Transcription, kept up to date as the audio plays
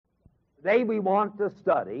Today we want to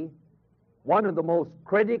study one of the most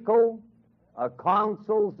critical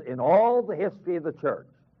councils in all the history of the church,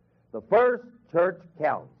 the First Church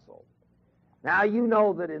Council. Now, you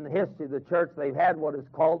know that in the history of the church they've had what is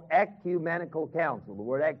called ecumenical council. The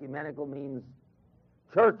word ecumenical means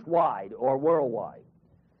church-wide or worldwide.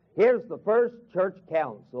 Here's the First Church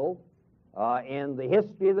Council in the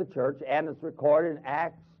history of the church, and it's recorded in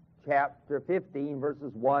Acts chapter 15,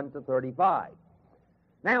 verses 1 to 35.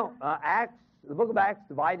 Now, the book of Acts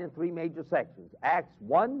divided in three major sections: Acts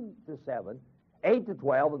 1 to 7, 8 to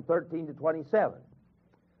 12, and 13 to 27.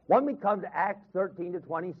 When we come to Acts 13 to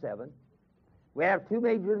 27, we have two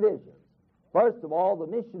major divisions. First of all, the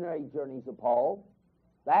missionary journeys of Paul.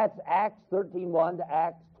 That's Acts 13:1 to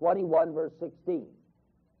Acts 21, verse 16.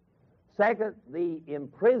 Second, the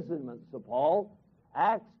imprisonments of Paul,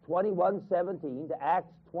 Acts 21:17 to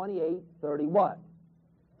Acts 28:31.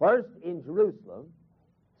 First in Jerusalem,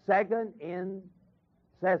 second in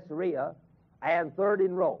Caesarea, and third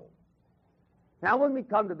in Rome. Now, when we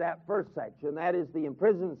come to that first section, that is the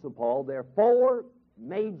imprisonments of Paul, there are four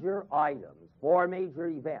major items, four major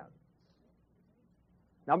events.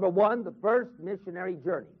 Number one, the first missionary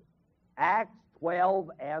journey, Acts 12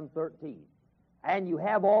 and 13. And you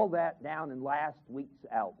have all that down in last week's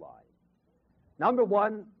outline. Number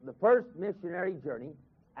one, the first missionary journey,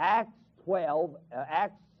 Acts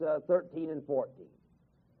 13 and 14.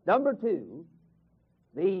 Number two,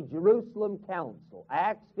 the Jerusalem Council,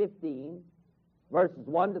 Acts 15, verses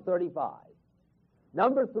 1 to 35.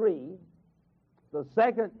 Number three, the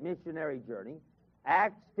second missionary journey,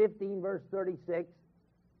 Acts 15, verse 36,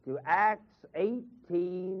 to Acts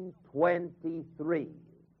 18:23,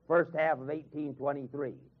 first half of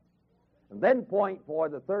 18:23. And then point for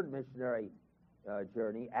the third missionary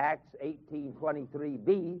journey, Acts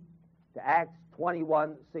 18:23b to Acts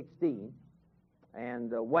 21:16.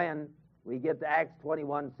 And when we get to Acts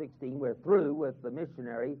 21:16, we're through with the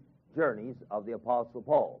missionary journeys of the Apostle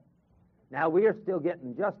Paul. Now, we are still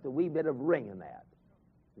getting just a wee bit of ring in that.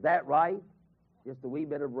 Is that right? Just a wee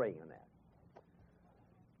bit of ring in that.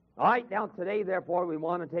 All right, now today, therefore, we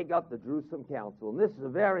want to take up the Jerusalem Council. And this is a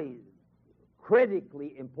very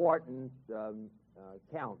critically important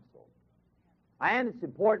council. And it's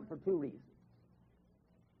important for two reasons.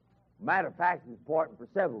 Matter of fact, it's important for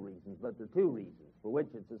several reasons, but there are two reasons for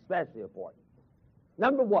which it's especially important.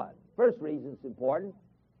 Number one, first reason it's important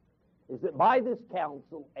is that by this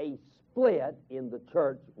council, a split in the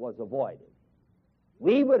church was avoided.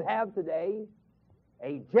 We would have today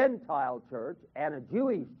a Gentile church and a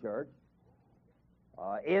Jewish church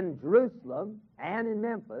in Jerusalem and in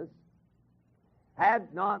Memphis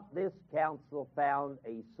had not this council found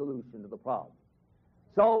a solution to the problem.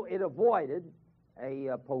 So it avoided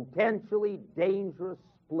a potentially dangerous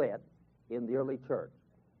split in the early church.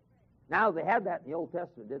 Now, they had that in the Old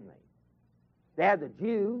Testament, didn't they? They had the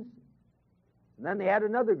Jews, and then they had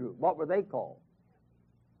another group. What were they called?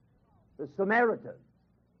 The Samaritans.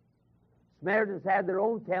 Samaritans had their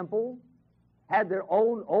own temple, had their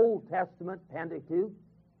own Old Testament Pentateuch,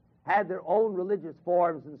 had their own religious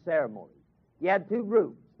forms and ceremonies. You had two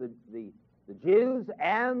groups, the Jews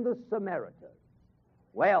and the Samaritans.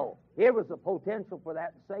 Well, here was a potential for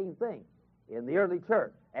that same thing in the early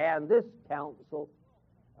church, and this council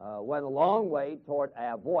went a long way toward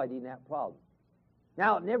avoiding that problem.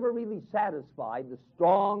 Now, it never really satisfied the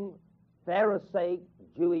strong Pharisaic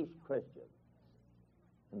Jewish Christians.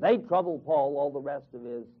 And they troubled Paul all the rest of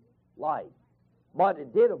his life. But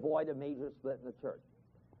it did avoid a major split in the church.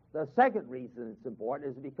 The second reason it's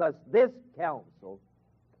important is because this council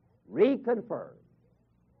reconfirmed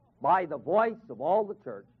by the voice of all the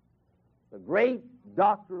church the great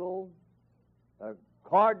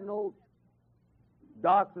cardinal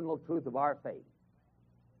doctrinal truth of our faith.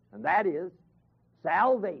 And that is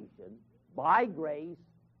salvation by grace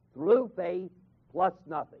through faith plus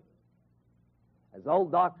nothing. As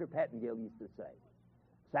old Dr. Pettingill used to say,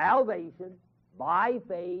 salvation by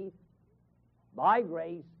faith, by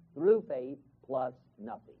grace, through faith, plus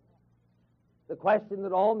nothing. The question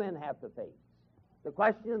that all men have to face, the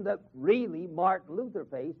question that really Martin Luther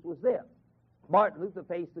faced was this. Martin Luther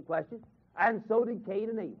faced the question, and so did Cain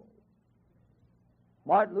and Abel.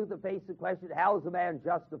 Martin Luther faced the question, how is a man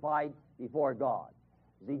justified before God?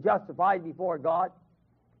 Is he justified before God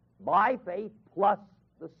by faith plus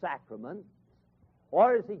the sacrament?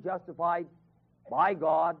 Or is he justified by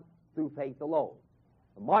God through faith alone?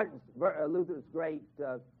 Martin Luther's great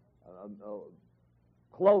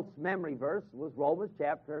close memory verse was Romans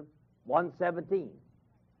chapter 1:17.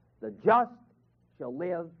 The just shall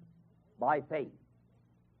live by faith.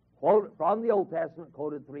 Quoted from the Old Testament,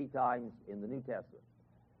 quoted three times in the New Testament.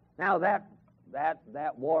 Now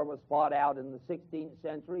that war was fought out in the 16th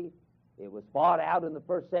century. It was fought out in the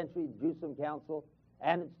 1st century, the Jerusalem Council,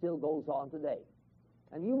 and it still goes on today.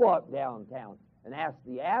 And you walk downtown and ask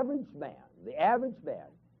the average man,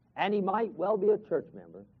 and he might well be a church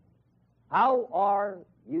member, how are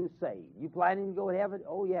you saved? You planning to go to heaven?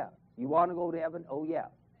 Oh, yeah. You want to go to heaven? Oh, yeah.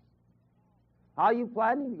 How are you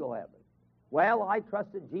planning to go to heaven? Well, I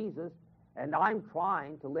trusted Jesus, and I'm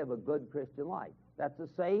trying to live a good Christian life. That's the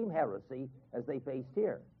same heresy as they faced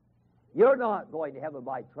here. You're not going to heaven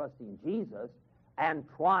by trusting Jesus and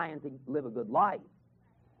trying to live a good life.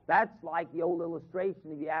 That's like the old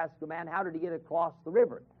illustration if you ask a man, how did he get across the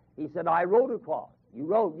river? He said, I rowed across. You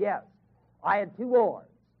rowed, yes. I had 2 oars,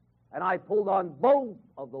 and I pulled on both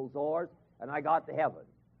of those oars, and I got to heaven.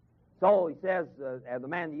 So he says, and the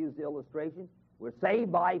man used the illustration, we're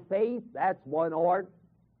saved by faith, that's 1 oar,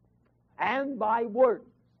 and by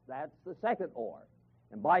works, that's the 2nd oar.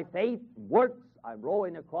 And by faith and works, I'm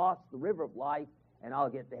rowing across the river of life, and I'll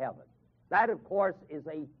get to heaven. That, of course, is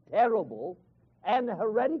a terrible and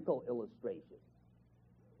heretical illustration.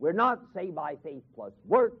 We're not saved by faith plus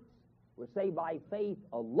works. We're saved by faith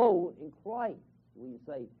alone in Christ. We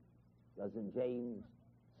say, doesn't James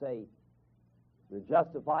say, we're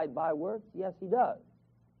justified by works? Yes, he does.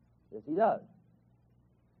 Yes, he does.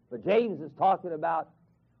 But James is talking about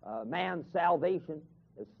man's salvation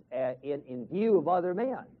in view of other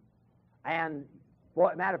men. And,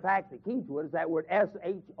 for a matter of fact, the key to it is that word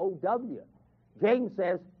S-H-O-W. James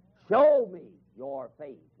says, show me your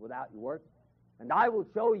faith without your works, and I will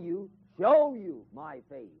show you my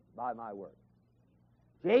faith by my works.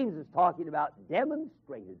 James is talking about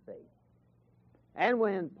demonstrated faith. And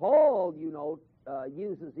when Paul,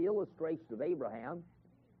 uses the illustration of Abraham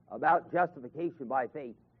about justification by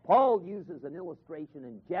faith, Paul uses an illustration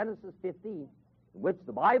in Genesis 15, in which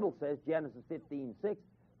the Bible says, Genesis 15:6,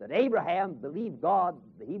 that Abraham believed God.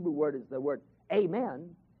 The Hebrew word is the word amen.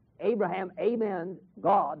 Abraham, amen,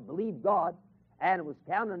 God, believed God, and it was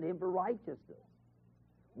counted unto him for righteousness.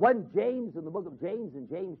 When James, in the book of James, in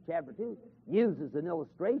James chapter 2, uses an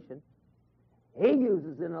illustration, he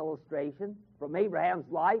uses an illustration from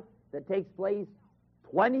Abraham's life that takes place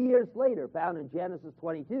 20 years later, found in Genesis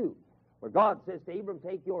 22, where God says to Abram,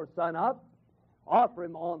 take your son up, offer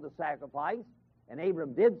him on the sacrifice, and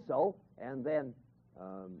Abram did so, and then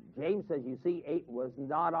James says, you see, was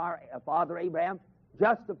not our father Abraham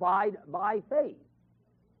justified by faith?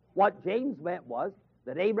 What James meant was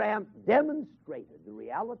that Abraham demonstrated the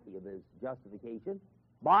reality of his justification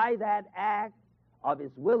by that act of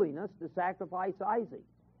his willingness to sacrifice Isaac.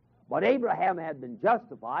 But Abraham had been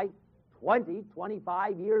justified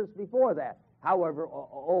 25 years before that, however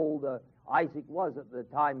old Isaac was at the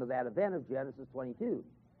time of that event of Genesis 22.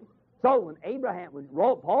 So when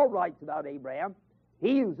Paul writes about Abraham,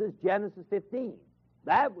 he uses Genesis 15.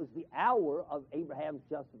 That was the hour of Abraham's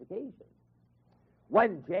justification.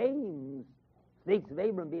 When James speaks of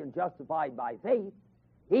Abraham being justified by faith,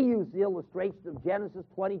 he used the illustration of Genesis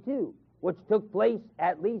 22, which took place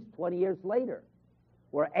at least 20 years later,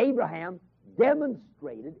 where Abraham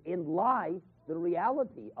demonstrated in life the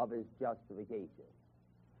reality of his justification.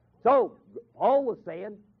 So, Paul was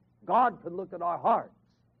saying, God can look at our hearts.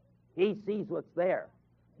 He sees what's there.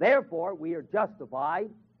 Therefore, we are justified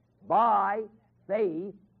by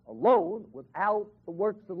faith alone without the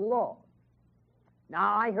works of the law.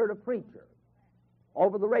 Now, I heard a preacher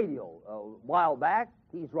over the radio a while back.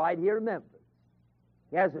 He's right here in Memphis.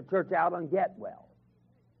 He has a church out on Getwell,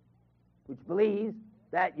 which believes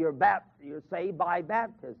that you're saved by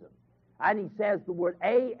baptism. And he says the word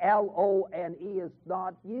A-L-O-N-E is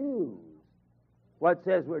not used. Well, it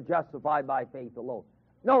says we're justified by faith alone.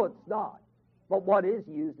 No, it's not. But what is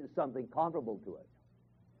used is something comparable to it.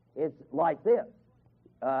 It's like this.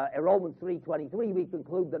 In Romans 3:23, we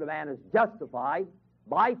conclude that a man is justified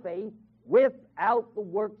by faith without the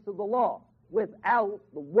works of the law. Without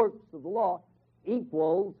the works of the law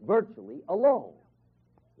equals virtually alone.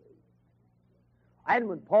 And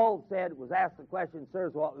when Paul was asked the question,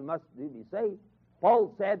 sirs, what we must do to be saved,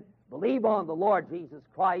 Paul said, believe on the Lord Jesus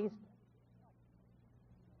Christ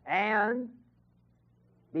and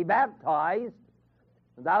be baptized,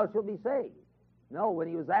 and thou shalt be saved. No, when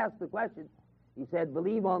he was asked the question, he said,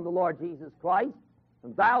 believe on the Lord Jesus Christ,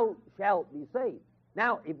 and thou shalt be saved.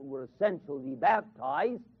 Now, if it were essential to be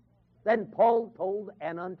baptized, then Paul told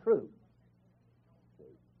an untruth.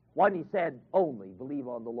 When he said only, believe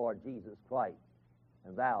on the Lord Jesus Christ,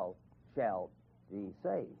 and thou shalt be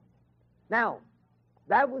saved. Now,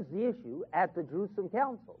 that was the issue at the Jerusalem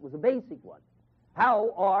Council. It was a basic one.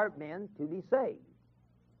 How are men to be saved?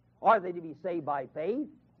 Are they to be saved by faith,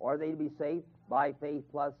 or are they to be saved by faith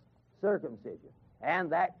plus circumcision.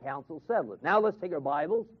 And that council settled it. Now let's take our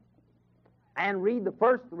Bibles and read the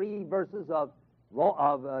first 3 verses of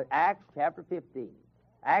Acts chapter 15.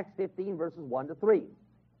 Acts 15, verses 1 to 3.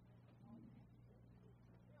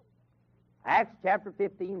 Acts chapter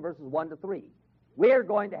 15, verses 1 to 3. We're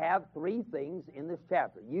going to have 3 things in this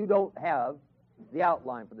chapter. You don't have the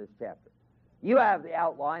outline for this chapter. You have the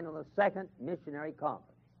outline on the second missionary conference.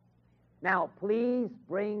 Now, please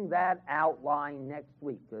bring that outline next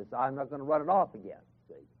week, because I'm not going to run it off again.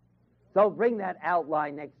 See? So bring that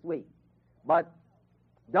outline next week. But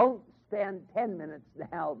don't spend 10 minutes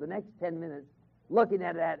now, the next 10 minutes, looking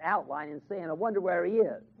at that outline and saying, I wonder where he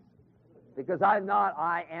is. Because I am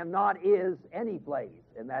not any place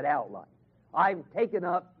in that outline. I've taken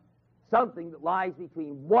up something that lies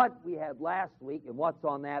between what we had last week and what's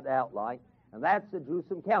on that outline, and that's the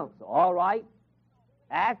Jerusalem Council. All right?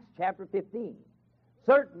 Acts chapter 15.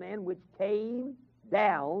 Certain men which came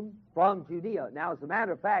down from Judea. Now, as a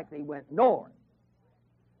matter of fact, they went north.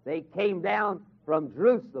 They came down from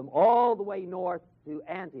Jerusalem all the way north to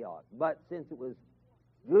Antioch. But since Jerusalem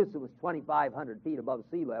was 2,500 feet above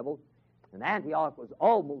sea level, and Antioch was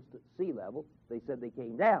almost at sea level, they said they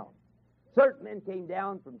came down. Certain men came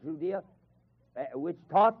down from Judea, which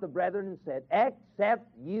taught the brethren and said, except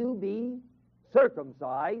you be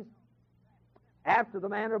circumcised after the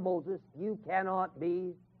manner of Moses, you cannot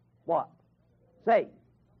be what? Saved.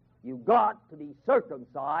 You've got to be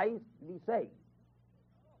circumcised to be saved.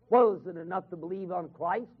 Well, is it enough to believe on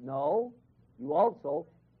Christ? No.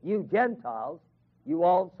 You Gentiles, you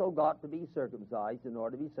also got to be circumcised in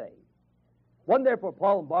order to be saved. When therefore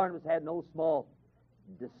Paul and Barnabas had no small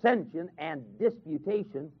dissension and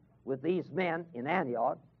disputation with these men in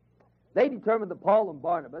Antioch, they determined that Paul and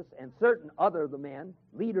Barnabas and certain other of the men,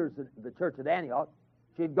 leaders of the church at Antioch,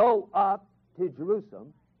 should go up to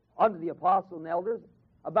Jerusalem under the apostles and elders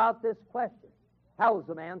about this question. How is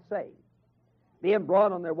a man saved? Being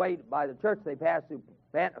brought on their way by the church, they passed through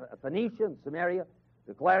Phoenicia and Samaria,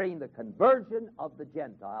 declaring the conversion of the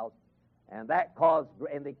Gentiles, and they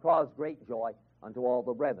caused great joy unto all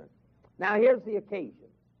the brethren. Now here's the occasion.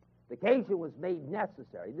 The occasion was made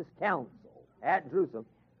necessary. This council at Jerusalem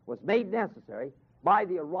was made necessary by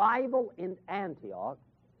the arrival in Antioch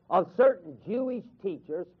of certain Jewish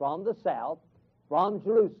teachers from the south, from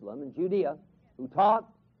Jerusalem and Judea, who taught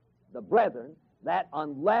the brethren that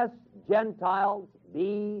unless Gentiles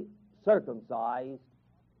be circumcised,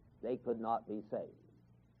 they could not be saved.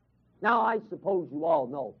 Now, I suppose you all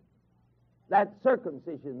know that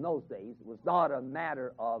circumcision in those days was not a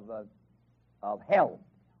matter of health.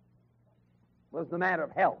 It was a matter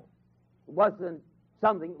of health. It wasn't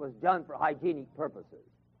something that was done for hygienic purposes.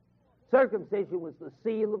 Circumcision was the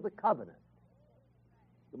seal of the covenant.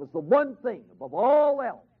 It was the one thing above all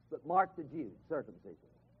else that marked the Jew, circumcision.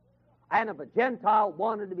 And if a Gentile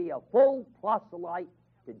wanted to be a full proselyte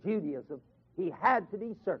to Judaism, he had to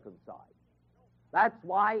be circumcised. That's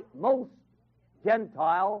why most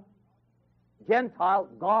Gentile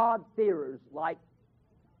God-fearers like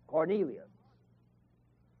Cornelius,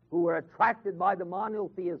 who were attracted by the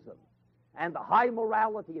monotheism and the high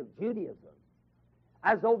morality of Judaism,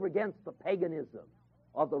 as over against the paganism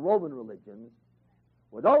of the Roman religions,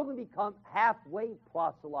 would only become halfway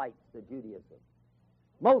proselytes to Judaism.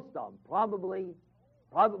 Most of them, probably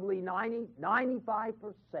 95%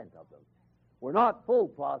 of them, were not full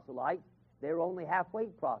proselytes. They were only halfway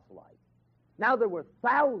proselytes. Now there were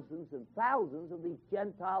thousands and thousands of these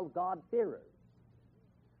Gentile God-fearers.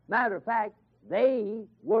 Matter of fact, they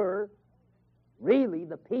were really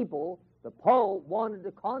the people that Paul wanted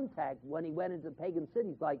to contact when he went into pagan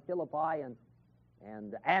cities like Philippi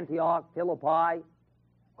and Antioch, Philippi,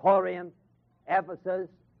 Corinth, Ephesus,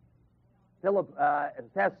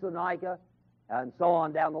 Thessalonica, and so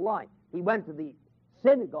on down the line. He went to the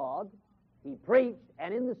synagogue, he preached,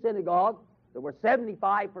 and in the synagogue there were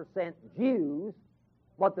 75% Jews,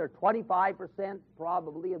 but there were 25%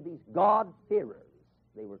 probably of these God-fearers,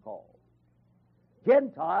 they were called.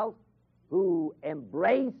 Gentiles who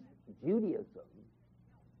embraced Judaism,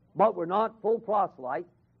 but were not full proselytes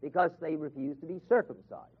because they refused to be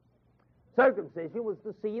circumcised. Circumcision was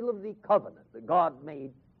the seal of the covenant that God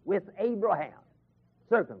made with Abraham.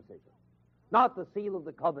 Circumcision. Not the seal of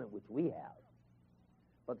the covenant which we have,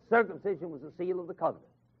 but circumcision was the seal of the covenant.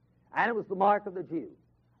 And it was the mark of the Jew.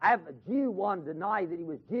 If a Jew wanted to deny that he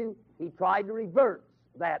was Jew, he tried to reverse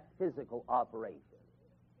that physical operation.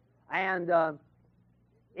 And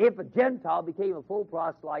if a Gentile became a full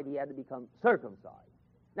proselyte, he had to become circumcised.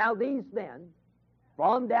 Now these men,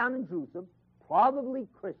 from down in Jerusalem, probably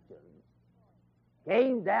Christians,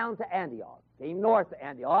 came down to Antioch, came north to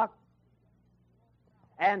Antioch,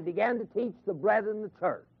 and began to teach the brethren in the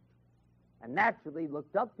church, and naturally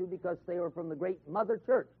looked up to because they were from the great mother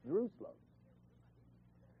church, Jerusalem.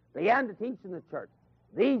 Began to teach in the church,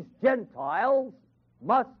 these Gentiles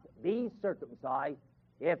must be circumcised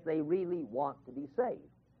if they really want to be saved.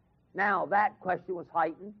 Now, that question was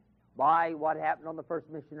heightened by what happened on the first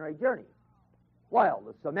missionary journey. Well,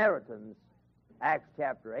 the Samaritans, Acts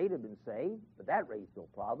chapter 8, had been saved, but that raised no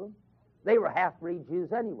problem. They were half-breed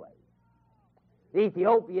Jews anyway. The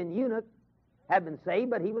Ethiopian eunuch had been saved,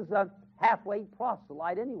 but he was a halfway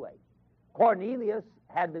proselyte anyway. Cornelius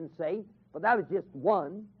had been saved, but that was just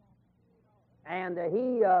one. And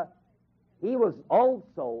he was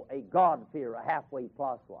also a God-fearer, a halfway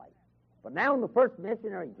proselyte. But now in the first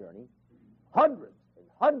missionary journey, hundreds and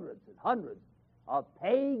hundreds and hundreds of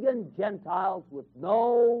pagan Gentiles with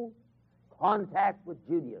no contact with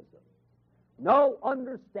Judaism, no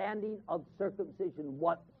understanding of circumcision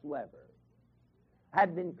whatsoever,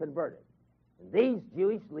 had been converted. And these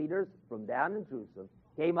Jewish leaders from down in Jerusalem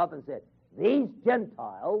came up and said, these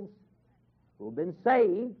Gentiles who have been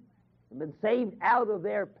saved out of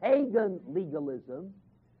their pagan legalism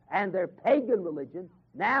and their pagan religion,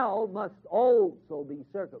 now must also be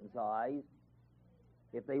circumcised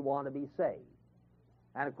if they want to be saved.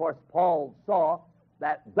 And of course, Paul saw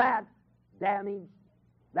that damaged,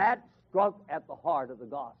 that struck at the heart of the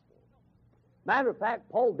gospel. Matter of fact,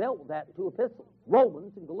 Paul dealt with that in two epistles,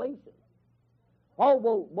 Romans and Galatians. Paul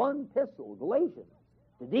wrote one epistle, Galatians,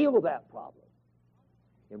 to deal with that problem.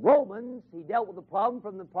 In Romans, he dealt with the problem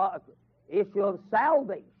from the issue of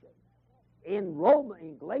salvation. In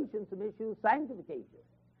Galatians, the issue of sanctification.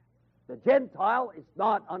 The Gentile is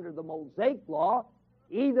not under the Mosaic law,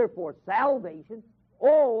 either for salvation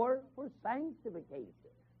or for sanctification.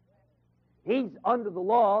 He's under the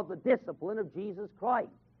law, the discipline of Jesus Christ,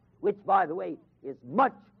 which, by the way, is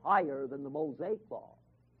much higher than the Mosaic law.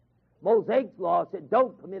 Mosaic's law said,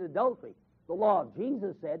 don't commit adultery. The law of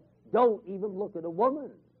Jesus said, don't even look at a woman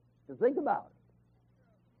to think about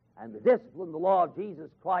it. And the discipline, the law of Jesus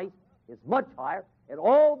Christ, is much higher, and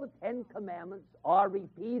all the 10 Commandments are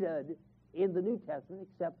repeated in the New Testament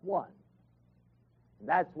except one. And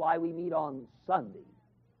that's why we meet on Sunday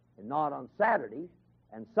and not on Saturday,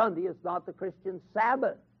 and Sunday is not the Christian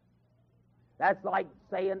Sabbath. That's like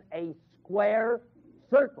saying a square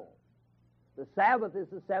circle. The Sabbath is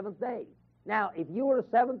the seventh day. Now, if you were a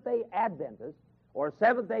Seventh-day Adventist or a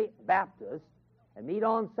Seventh-day Baptist and meet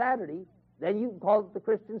on Saturday, then you can call it the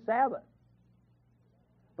Christian Sabbath.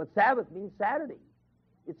 But Sabbath means Saturday.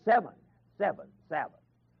 It's seven, Sabbath.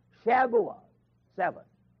 Shavuot, 7.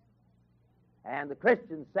 And the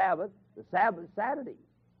Christian Sabbath, the Sabbath is Saturday.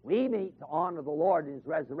 We meet to honor the Lord in His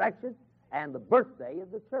resurrection and the birthday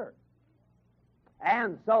of the church.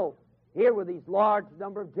 And so, here were these large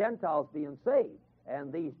number of Gentiles being saved.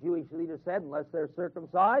 And these Jewish leaders said, unless they're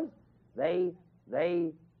circumcised, they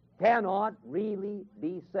cannot really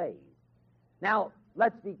be saved. Now,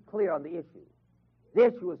 let's be clear on the issue. The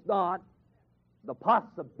issue is not the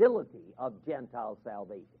possibility of Gentile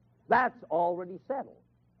salvation. That's already settled.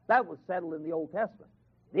 That was settled in the Old Testament.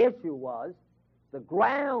 The issue was the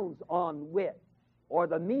grounds on which, or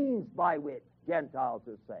the means by which, Gentiles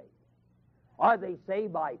are saved. Are they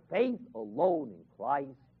saved by faith alone in Christ?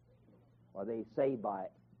 Or are they saved by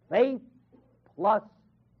faith plus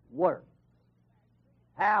works?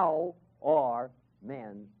 How are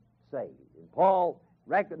men saved? And Paul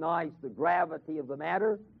recognized the gravity of the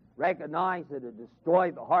matter, recognized that it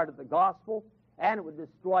destroyed the heart of the gospel, and it would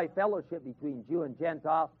destroy fellowship between Jew and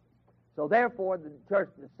Gentile. So therefore, the church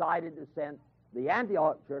decided to send, the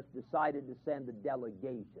Antioch church decided to send a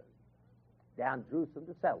delegation down to Jerusalem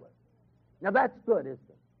to settle it. Now that's good, isn't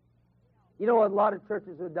it? You know what a lot of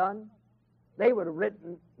churches have done? They would have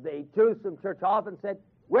written the Jerusalem church off and said,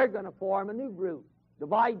 we're going to form a new group,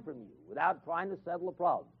 divide from you, without trying to settle a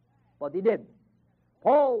problem. But they didn't.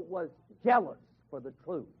 Paul was jealous for the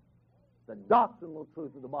truth, the doctrinal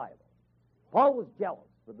truth of the Bible. Paul was jealous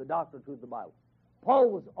for the doctrinal truth of the Bible. Paul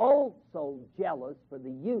was also jealous for the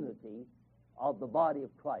unity of the body of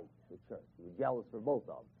Christ, the church. He was jealous for both of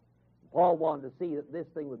them. Paul wanted to see that this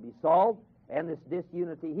thing would be solved and this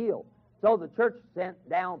disunity healed. So the church sent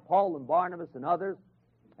down Paul and Barnabas and others,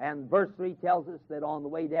 and verse 3 tells us that on the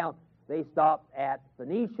way down they stopped at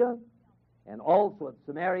Phoenicia and also at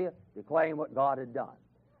Samaria, declaring what God had done.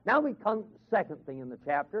 Now we come to the second thing in the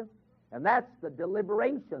chapter, and that's the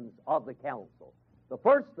deliberations of the council. The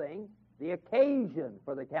first thing, the occasion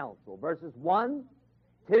for the council, verses 1,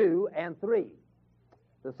 2, and 3.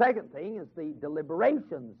 The second thing is the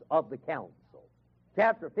deliberations of the council.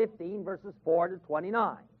 Chapter 15, verses 4 to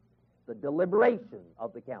 29. The deliberation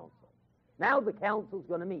of the council. Now the council's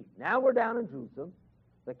going to meet. Now we're down in Jerusalem.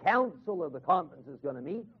 The council or the conference is going to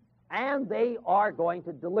meet, and they are going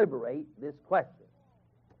to deliberate this question.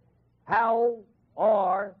 How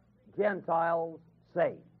are Gentiles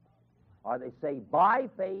saved? Are they saved by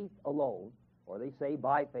faith alone, or are they saved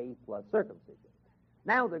by faith plus circumcision?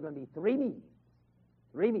 Now there are going to be three meetings.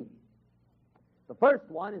 Three meetings. The first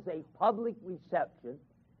one is a public reception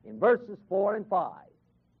in verses 4 and 5.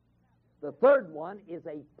 The third one is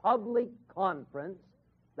a public conference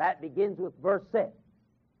that begins with verse 6.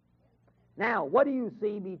 Now, what do you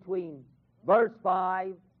see between verse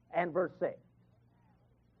 5 and verse 6?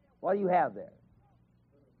 What do you have there?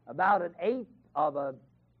 About an eighth of an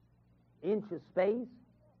inch of space.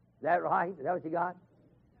 Is that right? Is that what you got?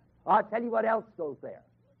 I'll tell you what else goes there.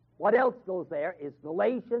 What else goes there is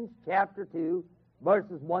Galatians chapter 2,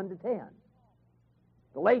 verses 1 to 10.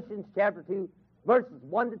 Galatians chapter 2, verses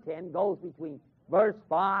 1 to 10 goes between verse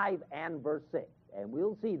 5 and verse 6. And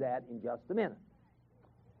we'll see that in just a minute.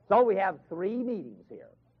 So we have three meetings here,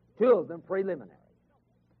 two of them preliminary.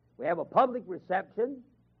 We have a public reception.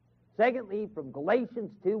 Secondly, from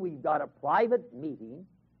Galatians 2, we've got a private meeting.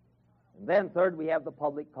 And then third, we have the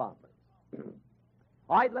public conference.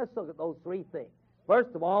 All right, let's look at those three things. First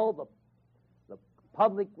of all, the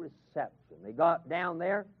public reception. They got down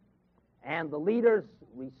there, and the leaders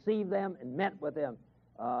received them and met with them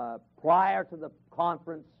prior to the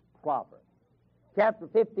conference proper. Chapter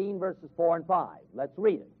 15, verses 4 and 5. Let's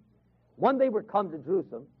read it. When they were come to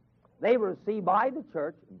Jerusalem, they were received by the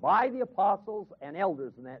church, by the apostles and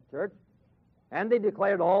elders in that church, and they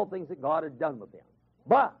declared all things that God had done with them.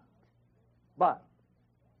 But,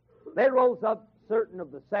 there rose up certain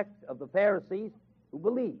of the sect of the Pharisees who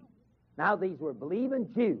believed. Now these were believing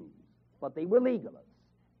Jews, but they were legalists.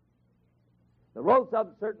 There rose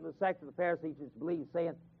up certain of the sect of the Pharisees who believed,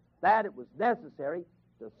 saying that it was necessary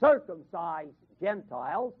to circumcise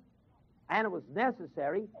Gentiles, and it was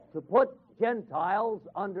necessary to put Gentiles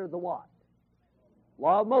under the what?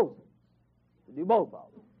 Law of Moses. To do both of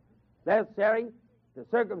them. Necessary to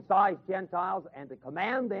circumcise Gentiles and to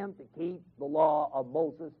command them to keep the law of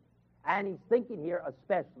Moses. And he's thinking here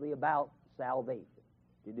especially about salvation.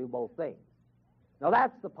 To do both things. Now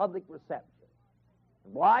that's the public reception.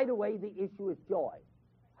 And right away the issue is joy.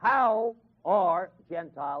 How are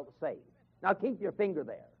Gentiles saved? Now keep your finger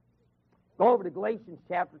there. Go over to Galatians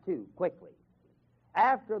chapter 2 quickly.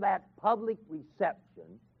 After that public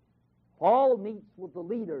reception, Paul meets with the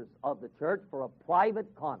leaders of the church for a private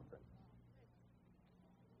conference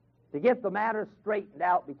to get the matter straightened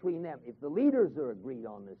out between them. If the leaders are agreed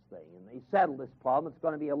on this thing and they settle this problem, it's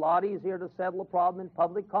going to be a lot easier to settle a problem in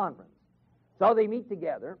public conference. So they meet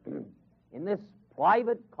together in this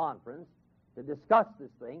private conference to discuss this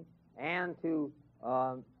thing and to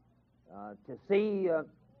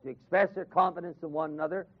express their confidence in one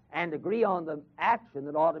another and agree on the action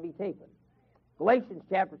that ought to be taken. Galatians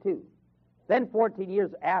chapter 2. Then 14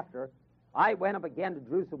 years after, I went up again to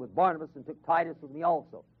Jerusalem with Barnabas and took Titus with me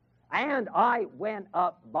also. And I went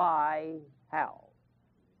up by how?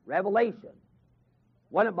 Revelation.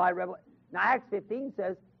 Went up by revelation. Now Acts 15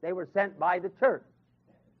 says they were sent by the church.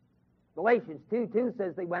 Galatians 2:2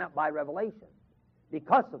 says they went up by revelation.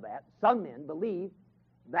 Because of that, some men believe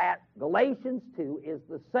that Galatians 2 is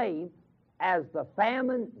the same as the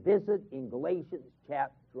famine visit in Galatians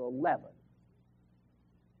chapter 11.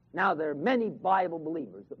 Now, there are many Bible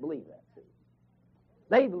believers that believe that, too.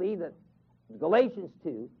 They believe that Galatians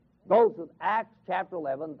 2 goes with Acts chapter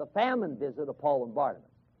 11, the famine visit of Paul and Barnabas.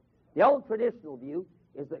 The old traditional view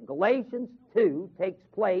is that Galatians 2 takes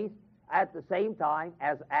place at the same time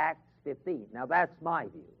as Acts 15. Now, that's my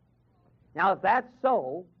view. Now, if that's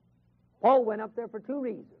so, Paul went up there for two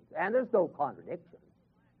reasons, and there's no contradiction.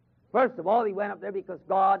 First of all, he went up there because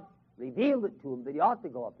God revealed it to him that he ought to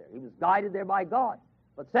go up there. He was guided there by God.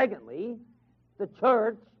 But secondly, the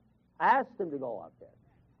church asked him to go up there.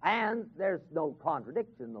 And there's no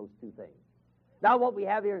contradiction in those two things. Now, what we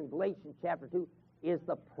have here in Galatians chapter 2 is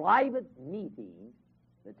the private meeting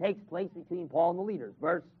that takes place between Paul and the leaders.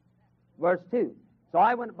 Verse 2. So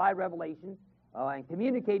I went by revelation and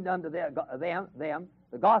communicated unto them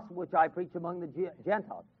the gospel which I preach among the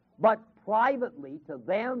Gentiles, but privately to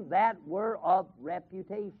them that were of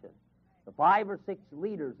reputation, the 5 or 6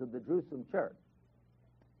 leaders of the Jerusalem church.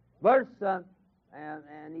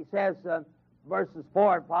 And he says, verses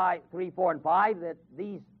 3, 4, and 5, that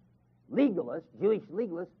these legalists, Jewish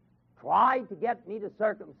legalists, tried to get me to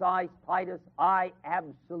circumcise Titus. I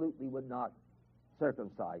absolutely would not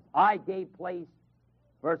circumcise. I gave place,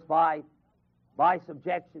 verse 5, by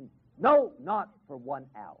subjection, no, not for 1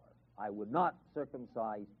 hour. I would not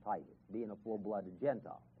circumcise Titus, being a full-blooded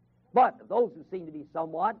Gentile. But those who seem to be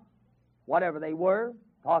somewhat, whatever they were,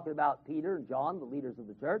 talking about Peter and John, the leaders of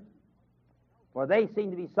the church, for they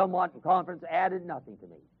seemed to be somewhat in conference, added nothing to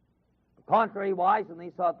me. Contrariwise, when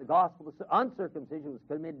they saw that the gospel of uncircumcision was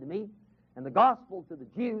committed to me, and the gospel to the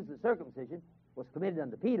Jews, the circumcision, was committed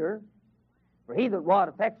unto Peter, for he that wrought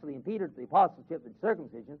effectually in Peter to the apostleship and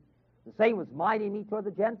circumcision, the same was mighty in me toward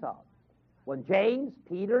the Gentiles. When James,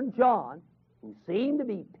 Peter, and John, who seemed to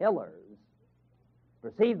be pillars,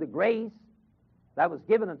 received the grace that was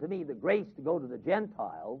given unto me, the grace to go to the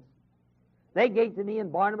Gentiles, they gave to me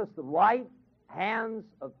and Barnabas the right hands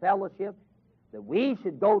of fellowship, that we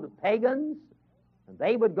should go to pagans, and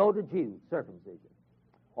they would go to Jews, circumcision.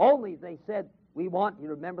 Only they said, we want you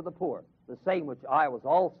to remember the poor, the same which I was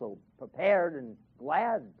also prepared and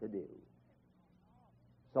glad to do.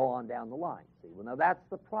 So on down the line. See, well, now that's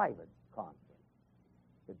the private conference.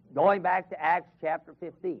 But going back to Acts chapter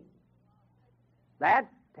 15, that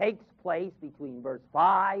takes place between verse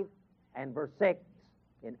 5 and verse 6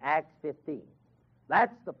 in Acts 15.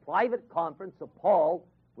 That's the private conference of Paul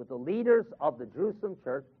with the leaders of the Jerusalem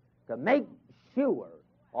church to make sure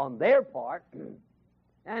on their part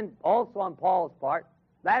and also on Paul's part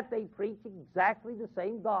that they preach exactly the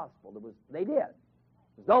same gospel. They did.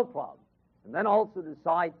 There's no problem. And then also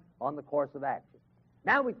decide on the course of action.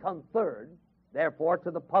 Now we come third, therefore, to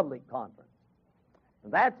the public conference.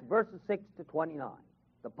 And that's verses 6 to 29,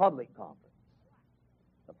 the public conference.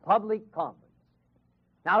 The public conference.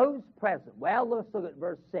 Now who's present? Well, let's look at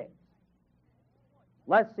verse 6.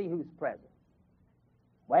 Let's see who's present.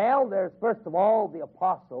 Well, there's first of all the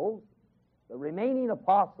apostles. The remaining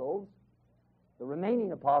apostles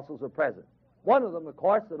are present. One of them, of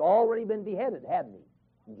course, had already been beheaded, hadn't he?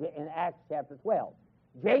 In Acts chapter 12.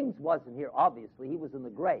 James wasn't here, obviously. He was in the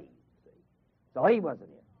grave. See? So he wasn't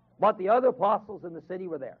here. But the other apostles in the city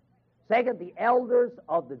were there. Second, the elders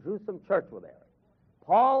of the Jerusalem church were there.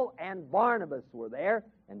 Paul and Barnabas were there.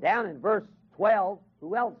 And down in verse 12,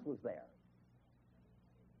 who else was there?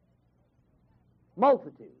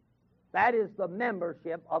 Multitude. That is the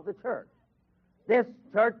membership of the church. This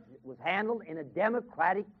church was handled in a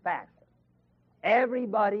democratic fashion.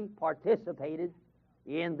 Everybody participated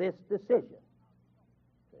in this decision.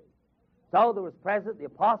 So there was present the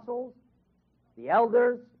apostles, the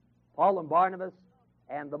elders, Paul and Barnabas,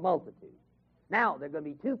 and the multitude. Now, there are going to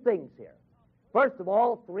be two things here. First of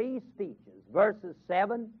all, 3 speeches, verses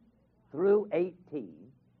 7 through 18,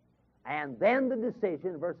 and then the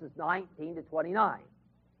decision, verses 19 to 29.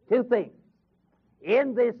 2 things.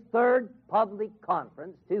 In this third public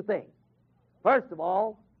conference, 2 things. First of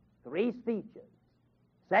all, 3 speeches.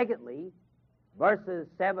 Secondly, verses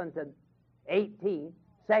 7 to 18.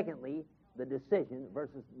 Secondly, the decision,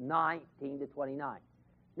 verses 19 to 29.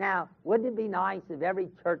 Now, wouldn't it be nice if every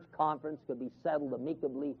church conference could be settled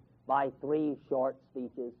amicably by 3 short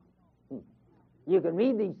speeches? You can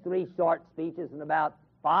read these 3 short speeches in about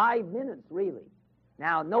 5 minutes, really.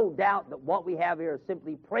 Now, no doubt that what we have here is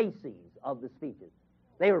simply précis of the speeches.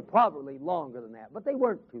 They were probably longer than that, but they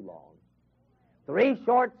weren't too long. 3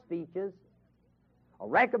 short speeches, a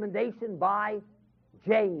recommendation by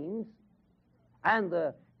James, and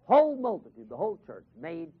the whole multitude, the whole church,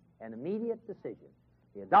 made an immediate decision.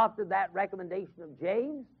 They adopted that recommendation of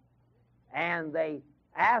James, and they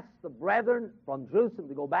asked the brethren from Jerusalem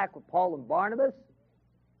to go back with Paul and Barnabas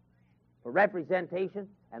for representation,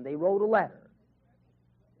 and they wrote a letter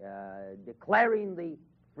declaring the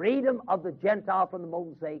freedom of the Gentile from the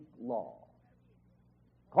Mosaic law,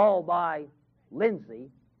 called by Lindsay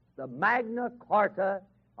the Magna Carta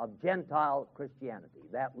of Gentile Christianity,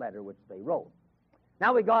 that letter which they wrote.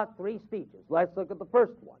 Now we got 3 speeches. Let's look at the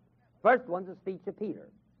first one. First one's a speech of Peter,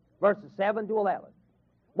 verses 7 to 11.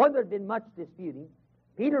 When there had been much disputing,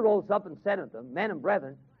 Peter rose up and said unto them, Men and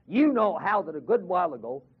brethren, you know how that a good while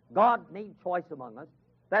ago God made choice among us,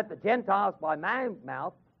 that the Gentiles by my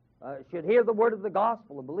mouth should hear the word of the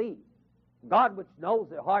gospel and believe. God, which knows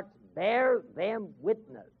their hearts, bear them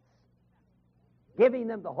witness, giving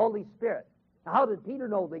them the Holy Spirit. Now, how did Peter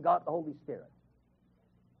know they got the Holy Spirit?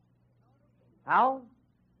 How?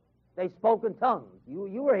 They spoke in tongues.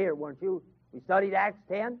 You were here, weren't you? We studied Acts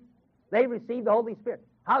 10. They received the Holy Spirit.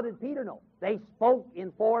 How did Peter know? They spoke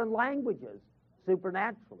in foreign languages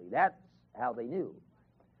supernaturally. That's how they knew.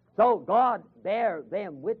 So God bare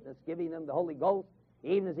them witness, giving them the Holy Ghost,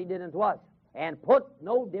 even as he did unto us, and put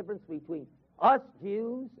no difference between us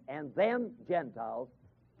Jews and them Gentiles,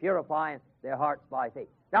 purifying their hearts by faith.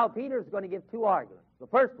 Now, Peter's going to give 2 arguments. The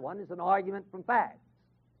first one is an argument from facts.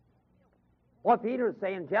 What Peter is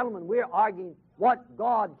saying, gentlemen, we're arguing what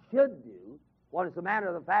God should do. What is the matter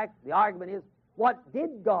of the fact? The argument is, what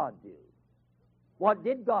did God do? What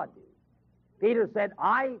did God do? Peter said,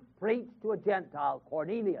 I preached to a Gentile,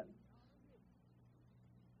 Cornelius.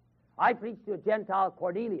 I preached to a Gentile,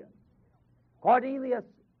 Cornelius. Cornelius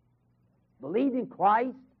believed in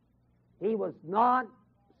Christ. He was not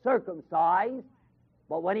circumcised,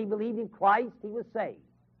 but when he believed in Christ, he was saved.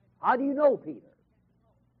 How do you know, Peter?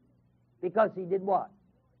 Because he did what?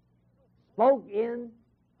 Spoke in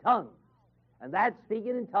tongues. And that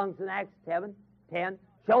speaking in tongues in Acts 7:10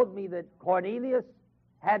 showed me that Cornelius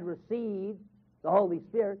had received the Holy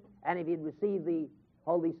Spirit, and if he had received the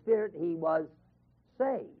Holy Spirit, he was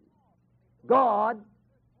saved. God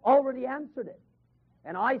already answered it.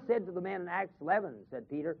 And I said to the man in Acts 11, said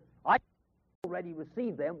Peter, I already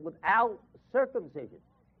received them without circumcision.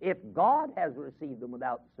 If God has received them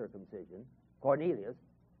without circumcision, Cornelius,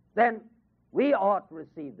 then we ought to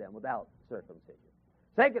receive them without circumcision.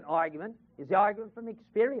 Second argument is the argument from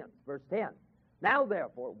experience, verse 10. Now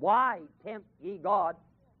therefore, why tempt ye God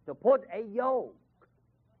to put a yoke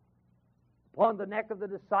upon the neck of the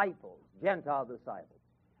disciples, Gentile disciples,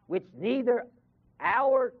 which neither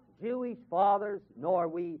our Jewish fathers nor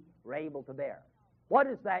we were able to bear? What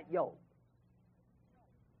is that yoke?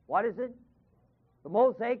 What is it? The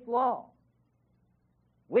Mosaic law.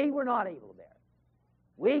 We were not able to bear it.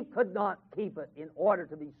 We could not keep it in order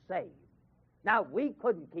to be saved. Now, we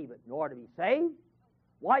couldn't keep it in order to be saved.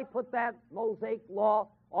 Why put that Mosaic law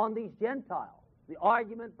on these Gentiles? The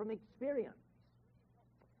argument from experience.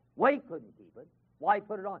 We couldn't keep it. Why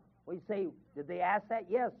put it on? We say, did they ask that?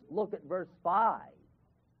 Yes. Look at verse 5.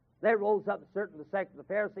 There rose up certain of the sect of the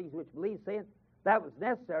Pharisees which believed, saying that was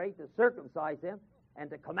necessary to circumcise them and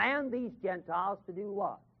to command these Gentiles to do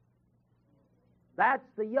what? That's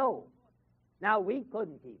the yoke. Now, we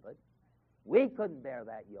couldn't keep it. We couldn't bear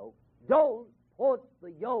that yoke. Don't put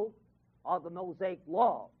the yoke of the Mosaic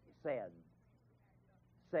law, said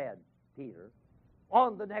Peter,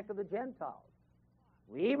 on the neck of the Gentiles.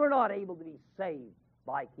 We were not able to be saved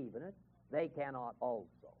by keeping it. They cannot also.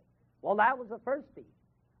 Well, that was the first speech.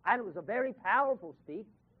 And it was a very powerful speech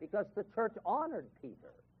because the church honored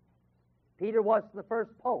Peter. Peter wasn't the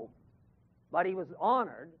first pope, but he was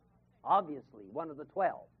honored, obviously, one of the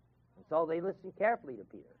 12. And so they listened carefully to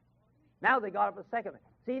Peter. Now they got up a second.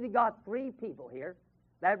 See, they got three people here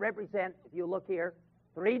that represent, if you look here,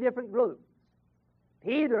 three different groups.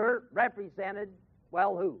 Peter represented,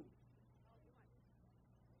 well, who?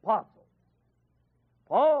 Apostles.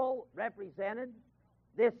 Paul represented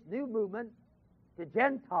this new movement to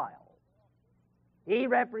Gentiles. He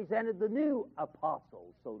represented the new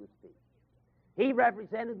apostles, so to speak. He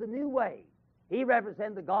represented the new way. He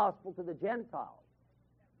represented the gospel to the Gentiles.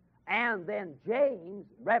 And then James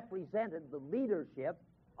represented the leadership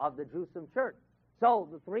of the Jerusalem church. So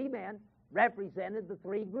the three men represented the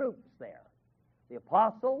three groups there. The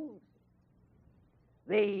apostles,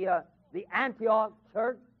 the Antioch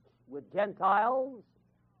church with Gentiles,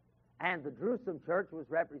 and the Jerusalem church was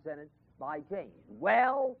represented by James.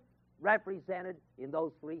 Well represented in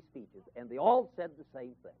those three speeches. And they all said the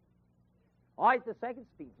same thing. All right, the second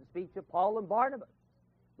speech, the speech of Paul and Barnabas.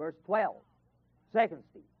 Verse 12, second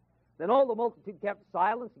speech. Then all the multitude kept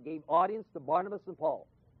silence and gave audience to Barnabas and Paul.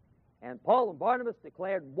 And Paul and Barnabas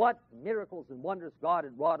declared what miracles and wonders God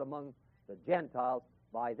had wrought among the Gentiles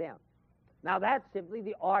by them. Now that's simply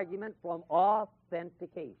the argument from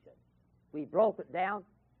authentication. We broke it down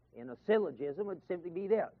in a syllogism. It would simply be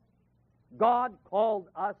this. God called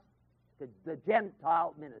us to the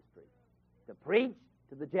Gentile ministry, to preach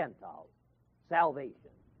to the Gentiles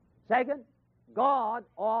salvation. Second, God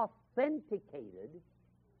authenticated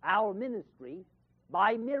our ministry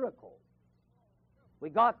by miracles. We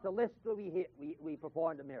got to Lystra, we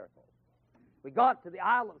performed a miracle. We got to the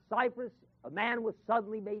Isle of Cyprus, a man was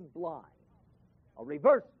suddenly made blind. A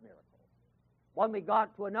reverse miracle. When we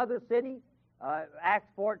got to another city, Acts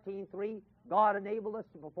 14:3, God enabled us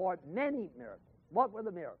to perform many miracles. What were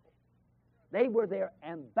the miracles? They were their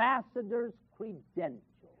ambassador's credentials.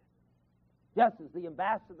 Just as the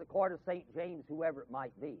ambassador of the court of St. James, whoever it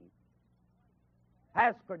might be,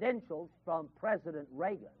 has credentials from President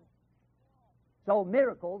Reagan. So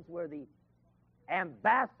miracles were the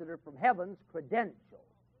ambassador from heaven's credentials.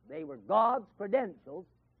 They were God's credentials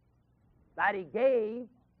that he gave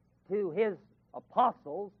to his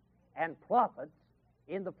apostles and prophets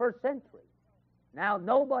in the first century. Now,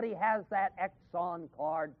 nobody has that Exxon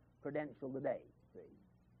card credential today. See?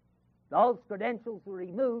 Those credentials were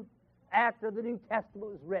removed after the New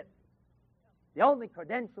Testament was written. The only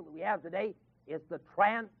credential that we have today is the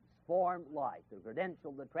transformed life. The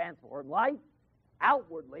credential of the transformed life,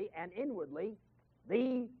 outwardly and inwardly,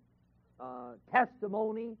 the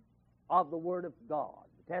testimony of the Word of God.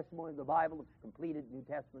 The testimony of the Bible is completed New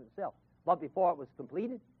Testament itself. But before it was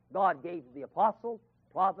completed, God gave to the apostles,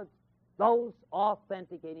 prophets, those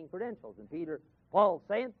authenticating credentials. And Paul's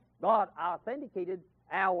saying, God authenticated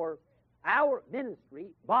our ministry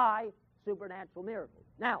by supernatural miracles.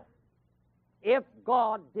 Now, if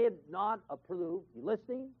God did not approve, you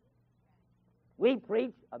listening? We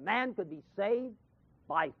preach a man could be saved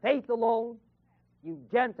by faith alone. You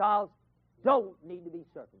Gentiles don't need to be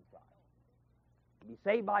circumcised. Be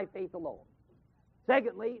saved by faith alone.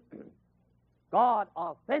 Secondly, God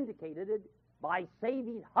authenticated it by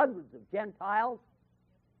saving hundreds of Gentiles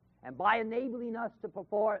and by enabling us to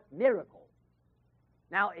perform miracles.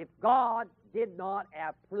 Now, if God did not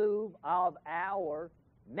approve of our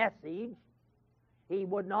message, He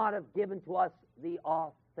would not have given to us the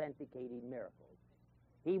authenticating miracles.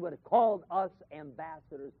 He would have called us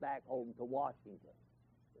ambassadors back home to Washington.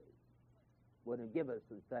 Wouldn't have given us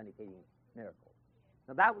the authenticating miracles.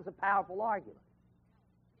 Now, that was a powerful argument.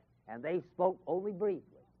 And they spoke only briefly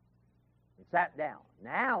and sat down.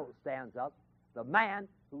 Now stands up the man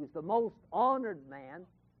who is the most honored man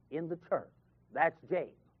in the church. That's James.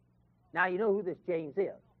 Now, you know who this James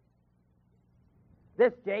is.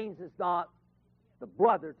 This James is not the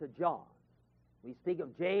brother to John. We speak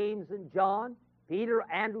of James and John, Peter,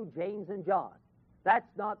 Andrew, James, and John. That's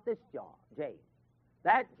not this James.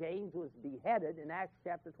 That James was beheaded in Acts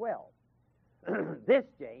chapter 12. This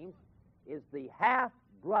James is the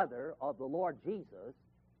half-brother of the Lord Jesus.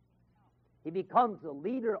 He becomes the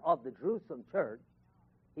leader of the Jerusalem church.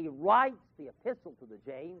 He writes the epistle to the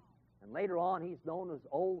James, and later on he's known as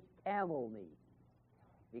Old Camel Knee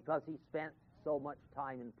because he spent so much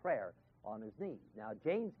time in prayer on his knees. Now,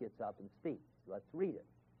 James gets up and speaks. Let's read it.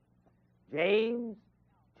 James,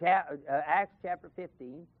 Acts chapter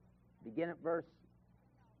 15, begin at verse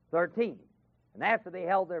 13. And after they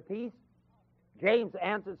held their peace, James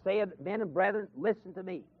answered, saying, Men and brethren, listen to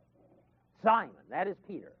me. Simon, that is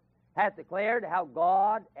Peter, hath declared how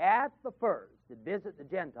God at the first did visit the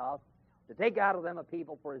Gentiles to take out of them a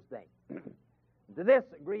people for His name. To this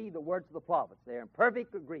agree the words of the prophets. They are in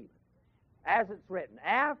perfect agreement. As it's written,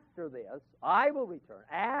 after this I will return.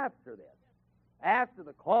 After this, after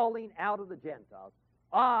the calling out of the Gentiles,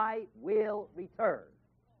 I will return.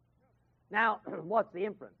 Now, what's the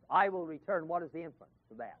inference? I will return. What is the inference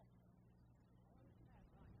to that?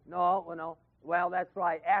 No. Well, that's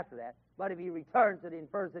right, after that. But if He returns, it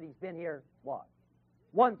infers that He's been here, what?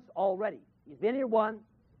 Once already. He's been here once,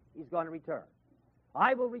 He's going to return.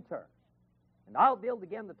 I will return. And I'll build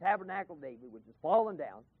again the tabernacle of David, which is fallen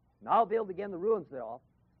down, and I'll build again the ruins thereof,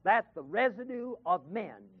 that the residue of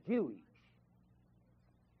men, Jewish,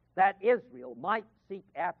 that Israel might seek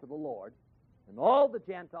after the Lord, and all the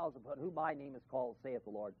Gentiles upon whom my name is called, saith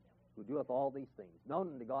the Lord, who doeth all these things, known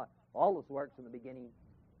unto God, all His works in the beginning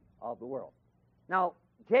of the world. Now,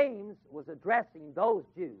 James was addressing those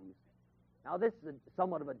Jews. Now, this is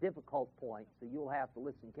somewhat of a difficult point, so you'll have to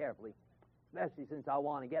listen carefully, especially since I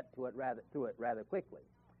want to get to it rather quickly.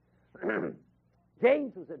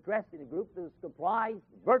 James was addressing a group that was comprised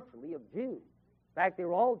virtually of Jews. In fact, they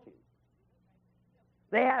were all Jews.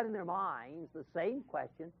 They had in their minds the same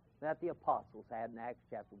question that the apostles had in Acts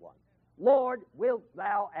chapter 1. Lord, wilt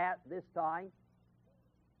thou at this time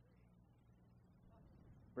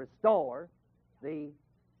restore the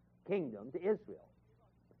kingdom to Israel?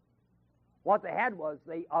 What they had was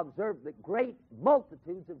they observed that great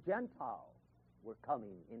multitudes of Gentiles were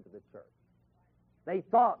coming into the church. They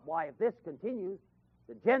thought, why, if this continues,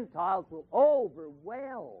 the Gentiles will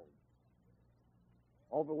overwhelm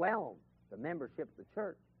the membership of the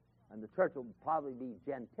church, and the church will probably be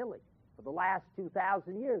gentilic. For the last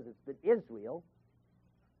 2,000 years, it's been Israel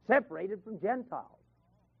separated from Gentiles.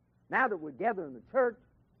 Now that we're gathered in the church,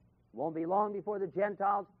 it won't be long before the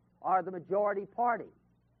Gentiles are the majority party.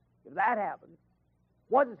 If that happens,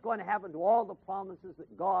 what is going to happen to all the promises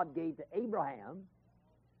that God gave to Abraham,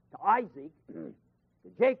 to Isaac, to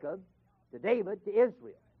Jacob, to David, to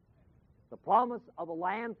Israel? The promise of a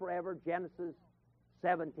land forever, Genesis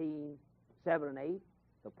 17, 7 and 8.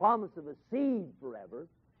 The promise of a seed forever.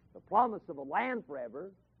 The promise of a land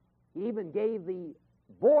forever. He even gave the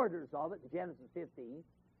borders of it in Genesis 15.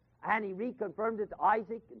 And He reconfirmed it to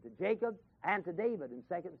Isaac and to Jacob and to David in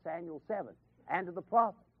 2 Samuel 7 and to the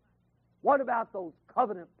prophets. What about those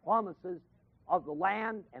covenant promises of the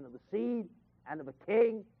land and of the seed and of a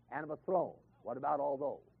king and of a throne? What about all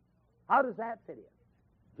those? How does that fit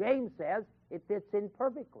in? James says it fits in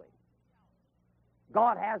perfectly.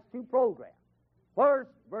 God has two programs.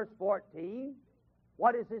 First, verse 14,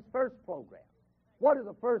 what is His first program? What are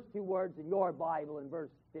the first two words in your Bible in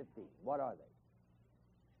verse 15? What are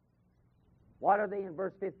they? What are they in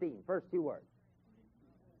verse 15? First two words.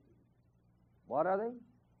 What are they?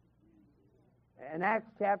 In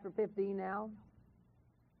Acts chapter 15 now.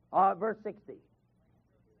 Verse 16.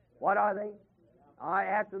 What are they?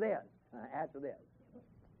 After this. After this.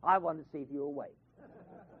 I wanted to see if you were awake.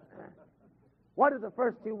 What are the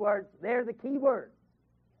first two words? They're the key words.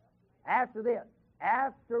 After this.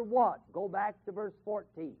 After what? Go back to verse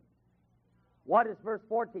 14. What is verse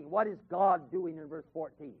 14? What is God doing in verse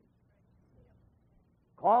 14?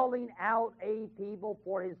 Calling out a people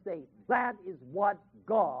for His name. That is what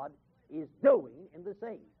God is doing in the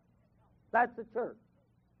saints. That's the church.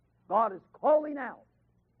 God is calling out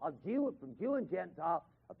from Jew and Gentile,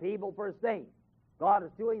 a people for His name. God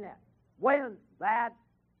is doing that. When that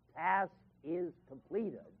task is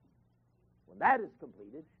completed,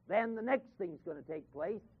 then the next thing's going to take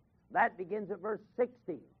place. That begins at verse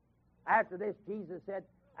 16. After this, Jesus said,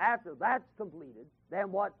 after that's completed,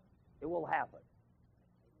 then what? It will happen.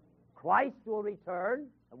 Christ will return,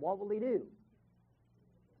 and what will He do?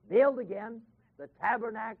 Build again the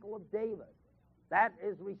tabernacle of David. That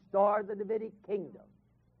is, restore the Davidic kingdom.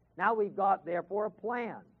 Now we've got, therefore, a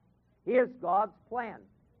plan. Here's God's plan.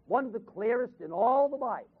 One of the clearest in all the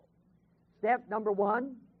Bible. Step number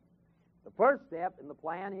one, the first step in the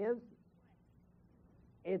plan is,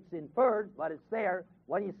 it's inferred, but it's there.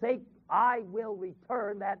 When you say, I will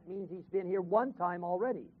return, that means He's been here one time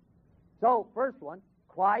already. So, first one,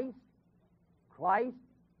 Christ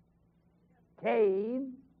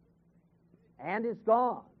came and is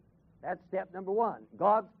gone. That's step number one,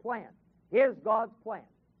 God's plan. Here's God's plan.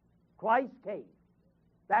 Christ came.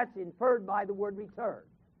 That's inferred by the word return.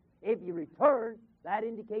 If you return, that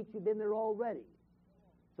indicates you've been there already.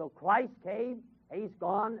 So Christ came, He's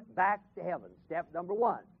gone back to heaven. Step number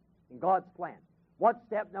one in God's plan. What's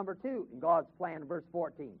step number two in God's plan, verse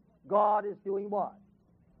 14? God is doing what?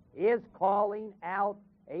 He is calling out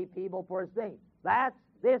a people for His name. That's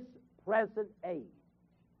this present age.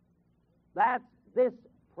 That's this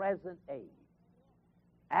present age.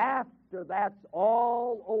 After that's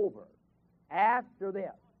all over, after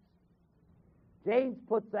this, James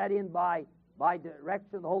puts that in by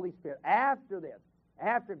direction of the Holy Spirit. After this,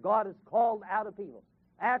 after God has called out a people,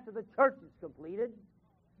 after the church is completed,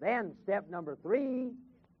 then step number three,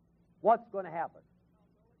 what's going to happen?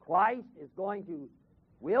 Christ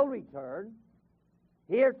will return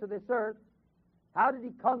here to this earth. How did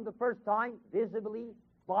He come the first time? Visibly,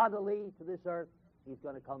 bodily to this earth. He's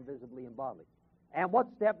going to come visibly and bodily. And what's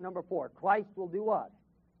step number four? Christ will do what?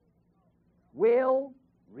 Will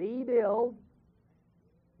rebuild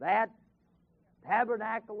that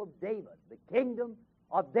tabernacle of David, the kingdom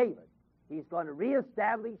of David. He's going to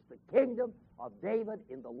reestablish the kingdom of David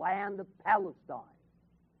in the land of Palestine.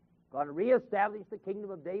 Going to reestablish the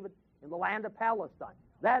kingdom of David in the land of Palestine.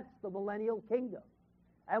 That's the millennial kingdom.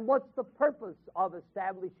 And what's the purpose of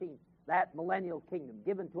establishing that millennial kingdom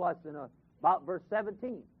given to us in about verse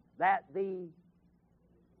 17? That's the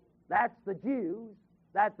Jews,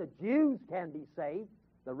 that the Jews can be saved,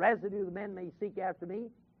 the residue of the men may seek after me,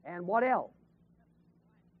 and what else?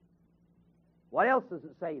 What else does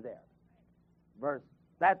it say there? Verse,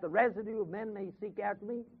 that the residue of men may seek after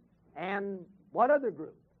me, and what other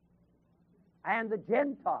group? And the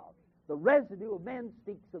Gentiles. The residue of men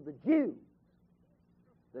speaks of the Jews.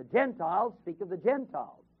 The Gentiles speak of the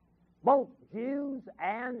Gentiles. Both Jews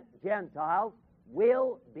and Gentiles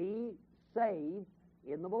will be saved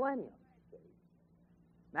in the millennium.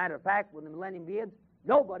 Matter of fact, when the millennium begins,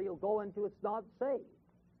 nobody will go into it's not saved.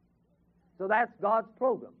 So that's God's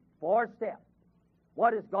program. 4 steps.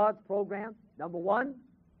 What is God's program? Number one,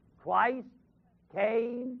 Christ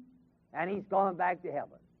came and He's gone back to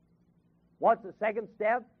heaven. What's the second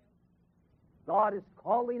step? God is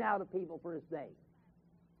calling out a people for His name.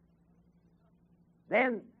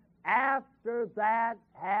 Then, after that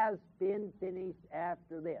has been finished,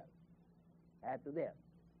 after this,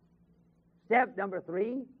 step number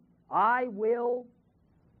 3, I will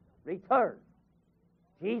return.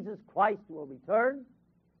 Jesus Christ will return,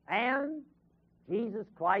 and Jesus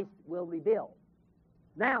Christ will rebuild.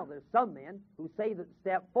 Now, there's some men who say that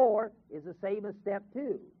step 4 is the same as step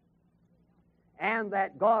 2, and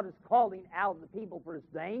that God is calling out the people for His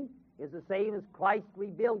name is the same as Christ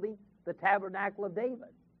rebuilding the tabernacle of David.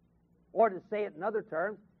 Or to say it in other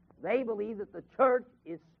terms, they believe that the church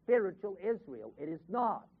is spiritual Israel. It is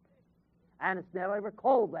not. And it's never ever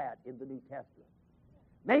called that in the New Testament.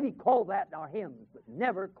 Maybe called that in our hymns, but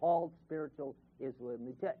never called spiritual Israel in the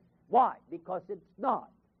New Testament. Why? Because it's not.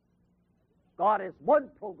 God has one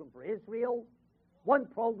program for Israel, one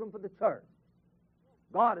program for the church.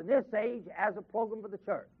 God in this age has a program for the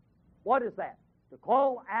church. What is that? to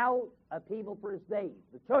call out a people for his name,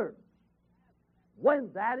 the church.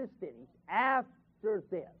 When that is finished, after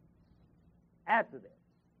this,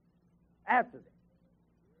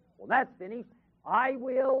 when that's finished, I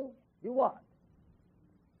will do what?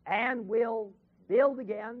 And will build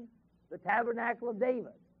again the tabernacle of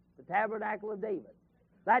David. The tabernacle of David.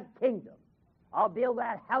 That kingdom. I'll build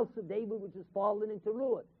that house of David which has fallen into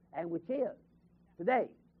ruin, and which is today.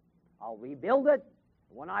 I'll rebuild it.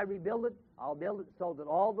 When I rebuild it, I'll build it so that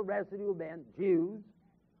all the residue of men, Jews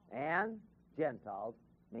and Gentiles,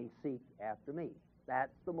 may seek after me.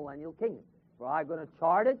 That's the millennial kingdom. For I'm going to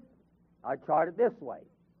chart it. I chart it this way.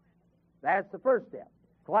 That's the first step.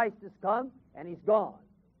 Christ has come and he's gone.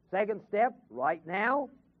 Second step, right now,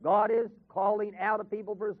 God is calling out a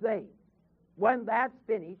people for his name. When that's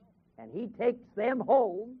finished and he takes them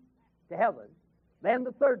home to heaven, then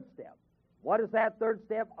the third step. What is that third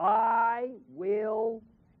step? I will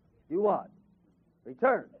do what?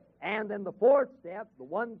 Return. And then the fourth step, the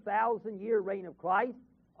 1,000-year reign of Christ,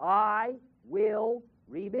 I will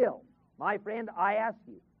rebuild. My friend, I ask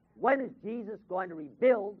you, when is Jesus going to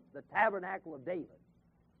rebuild the tabernacle of David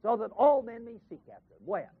so that all men may seek after him?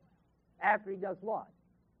 When? After he does what?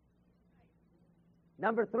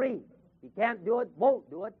 Number 3, he can't do it, won't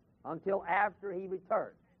do it, until after he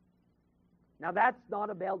returns. Now that's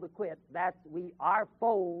not a bell to quit. That's our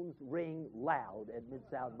phones ring loud at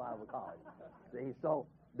Mid-South Bible College. See, so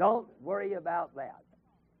don't worry about that.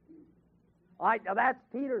 All right, now that's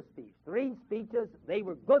Peter's speech. 3 speeches. They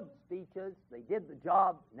were good speeches. They did the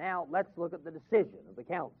job. Now let's look at the decision of the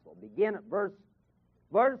council. Begin at verse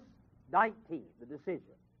 19, the decision,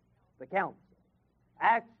 the council.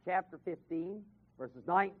 Acts chapter 15, verses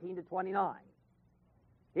 19 to 29.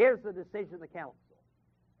 Here's the decision of the council.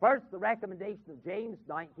 First, the recommendation of James,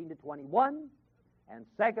 19 to 21, and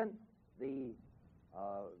second, the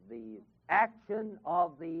action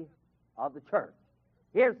of the church.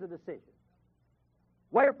 Here's the decision.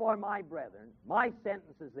 Wherefore, my brethren, my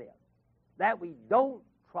sentence is this, that we don't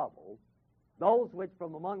trouble those which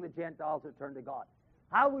from among the Gentiles are turned to God.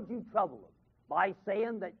 How would you trouble them? By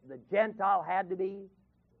saying that the Gentile had to be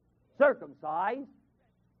circumcised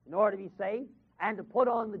in order to be saved, and to put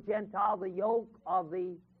on the Gentile the yoke of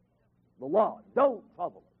the law. Don't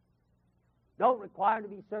trouble them. Don't require them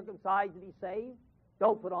to be circumcised to be saved.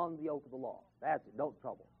 Don't put on the yoke of the law. That's it. Don't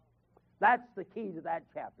trouble them. That's the key to that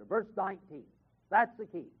chapter. Verse 19. That's the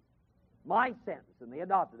key. My sentence, and they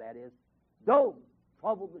adopted that, is don't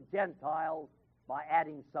trouble the Gentiles by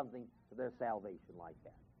adding something to their salvation like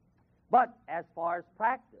that. But as far as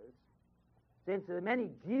practice, since there are many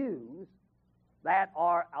Jews that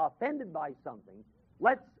are offended by something,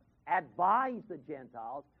 let's advise the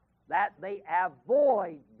Gentiles that they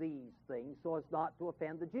avoid these things so as not to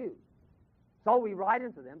offend the Jews. So we write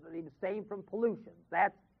unto them that they abstain from pollution.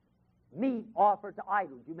 That's meat offered to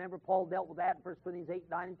idols. You remember Paul dealt with that in 1 Corinthians 8,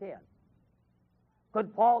 9, and 10.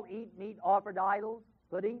 Could Paul eat meat offered to idols?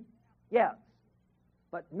 Could he? Yes.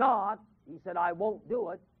 But not, he said, I won't do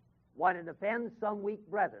it when it offends some weak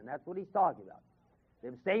brethren. That's what he's talking about. They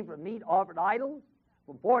abstain from meat offered to idols,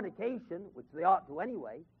 from fornication, which they ought to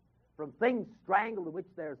anyway, from things strangled in which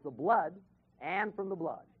there's the blood, and from the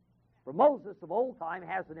blood. For Moses of old time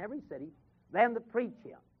has in every city them that preach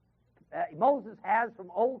him. Moses has from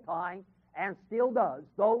old time, and still does,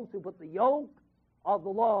 those who put the yoke of the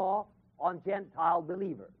law on Gentile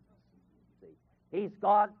believers. See, he's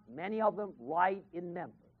got many of them right in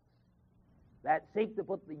Memphis that seek to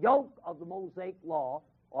put the yoke of the Mosaic law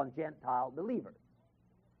on Gentile believers.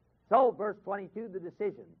 So, verse 22, the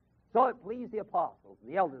decision. So it pleased the apostles,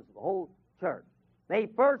 the elders of the whole church. They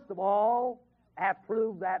first of all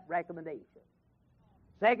approved that recommendation.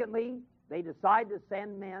 Secondly, they decided to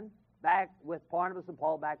send men back with Barnabas and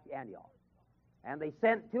Paul back to Antioch. And they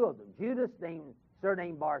sent 2 of them, Judas,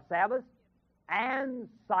 surnamed Barsabbas, and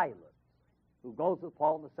Silas, who goes with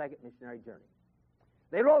Paul on the second missionary journey.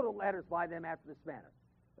 They wrote letters by them after this manner.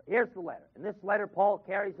 Here's the letter. In this letter, Paul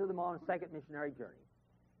carries with him on a second missionary journey.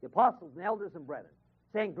 The apostles and elders and brethren,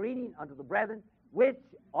 saying greeting unto the brethren which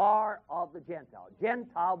are of the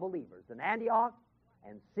Gentile believers in Antioch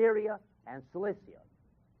and Syria and Cilicia.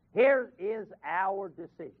 Here is our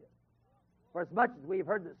decision. For as much as we've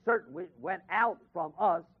heard that certain went out from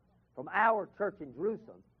us, from our church in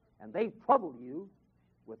Jerusalem, and they've troubled you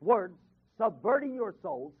with words, subverting your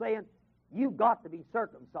souls, saying, you've got to be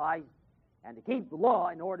circumcised and to keep the law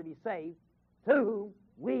in order to be saved, to whom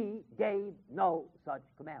we gave no such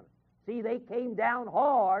commandment. See, they came down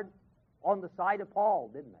hard on the side of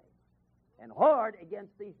Paul, didn't they? And hard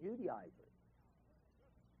against these Judaizers.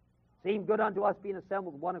 Seemed good unto us being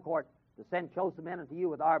assembled with one accord to send chosen men unto you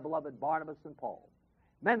with our beloved Barnabas and Paul,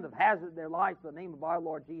 men that have hazarded their lives for the name of our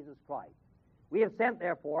Lord Jesus Christ. We have sent,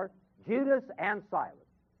 therefore, Judas and Silas,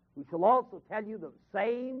 who shall also tell you the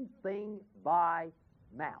same thing by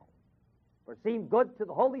mouth. For it seemed good to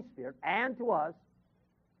the Holy Spirit and to us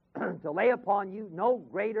to lay upon you no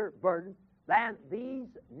greater burden than these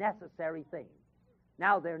necessary things.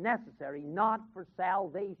 Now, they're necessary not for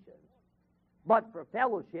salvation, but for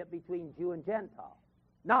fellowship between Jew and Gentile.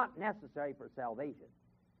 Not necessary for salvation.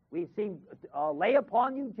 We seem lay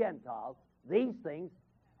upon you Gentiles these things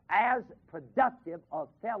as productive of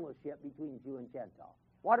fellowship between Jew and Gentile.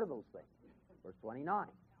 What are those things? Verse 29.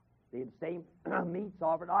 The abstain meats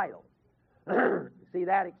offered idols. See,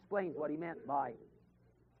 that explains what he meant by,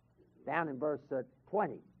 down in verse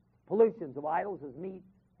 20, pollutions of idols is meat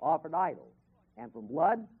offered idols, and from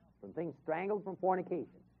blood, from things strangled, from fornication,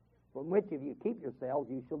 from which if you keep yourselves,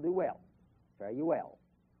 you shall do well. Fare you well.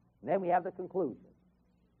 And then we have the conclusion.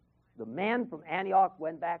 The men from Antioch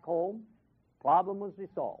went back home. Problem was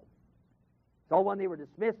resolved. So when they were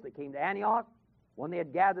dismissed, they came to Antioch. When they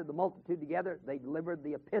had gathered the multitude together, they delivered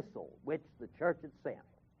the epistle which the church had sent.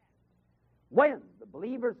 When the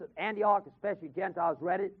believers at Antioch, especially Gentiles,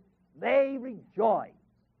 read it, they rejoiced.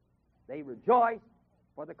 They rejoiced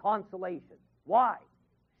for the consolation. Why?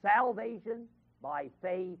 Salvation by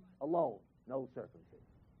faith alone, no circumcision.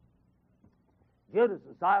 Judas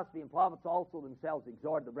and Silas, being prophets, also themselves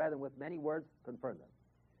exhorted the brethren with many words, confirmed them.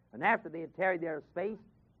 And after they had tarried there a space,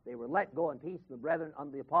 they were let go in peace from the brethren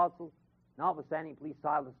unto the apostles, notwithstanding pleased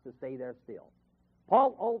Silas to stay there still.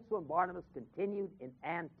 Paul also and Barnabas continued in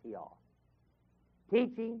Antioch,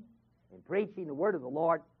 teaching and preaching the word of the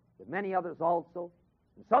Lord with many others also.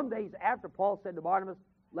 And some days after, Paul said to Barnabas,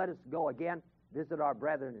 let us go again, visit our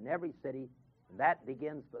brethren in every city. And that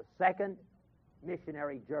begins the second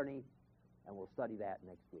missionary journey, and we'll study that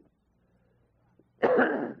next week.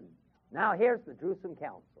 Now, here's the Jerusalem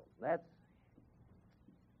Council.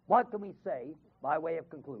 What can we say by way of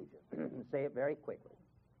conclusion? Say it very quickly.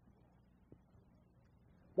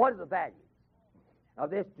 What are the values of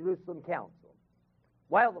this Jerusalem Council?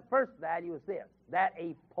 Well, the first value is this, that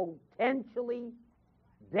a potentially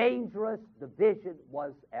dangerous division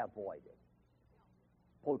was avoided.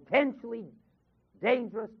 Potentially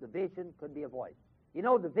dangerous division could be avoided. You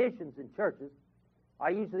know, divisions in churches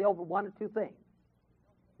are usually over one or two things.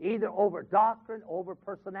 Either over doctrine, over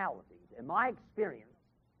personalities. In my experience,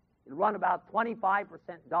 it'll run about 25%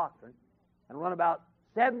 doctrine and run about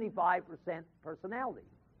 75% personality.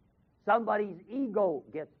 Somebody's ego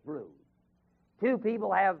gets bruised. Two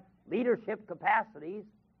people have leadership capacities,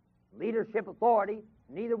 leadership authority,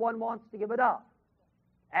 neither one wants to give it up,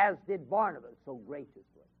 as did Barnabas so graciously.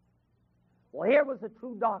 Well, here was a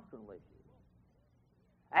true doctrinal issue.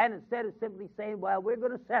 And instead of simply saying, well, we're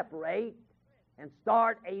going to separate and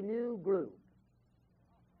start a new group,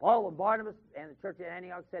 Paul and Barnabas and the church at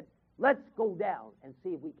Antioch said, let's go down and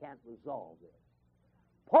see if we can't resolve this.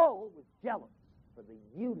 Paul was jealous for the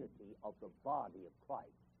unity of the body of Christ.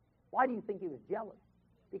 Why do you think he was jealous?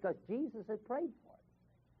 Because Jesus had prayed for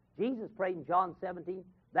it. Jesus prayed in John 17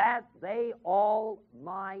 that they all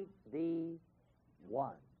might be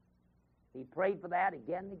one. He prayed for that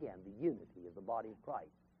again and again, the unity of the body of Christ.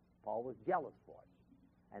 Paul was jealous for it.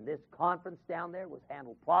 And this conference down there was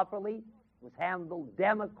handled properly, was handled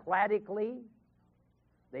democratically.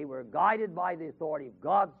 They were guided by the authority of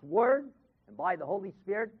God's Word and by the Holy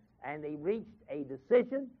Spirit, and they reached a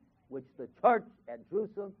decision which the church at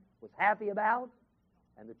Jerusalem was happy about,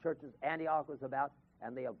 and the church at Antioch was about,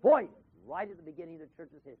 and they avoided, right at the beginning of the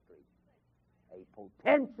church's history, a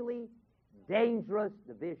potentially dangerous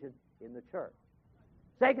division in the church.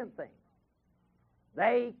 Second thing,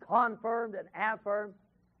 they confirmed and affirmed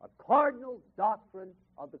a cardinal doctrine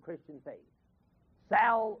of the Christian faith: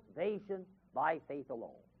 salvation by faith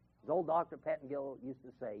alone. As old Dr. Pettingill used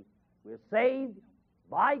to say, we're saved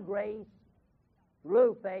by grace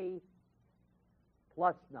through faith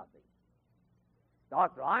plus nothing.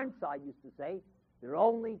 Dr. Ironside used to say there are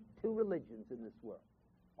only two religions in this world.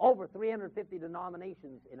 Over 350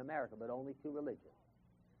 denominations in America, but only two religions.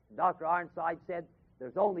 And Dr. Ironside said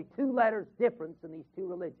there's only two letters difference in these two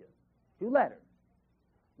religions. Two letters.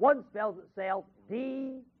 One spells itself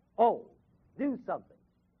D-O, do something.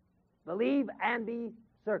 Believe and be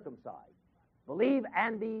circumcised. Believe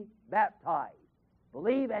and be baptized.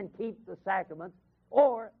 Believe and keep the sacraments,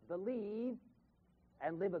 or believe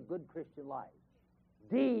and live a good Christian life.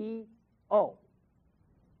 D-O.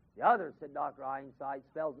 The other, said Dr. Ironside,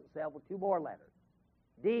 spells itself with two more letters.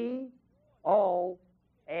 D-O-N-E.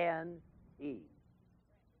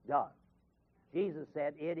 Done. Jesus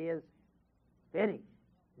said, it is finished.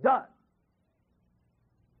 Done.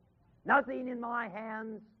 Nothing in my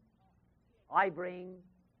hands I bring,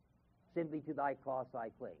 simply to thy cross I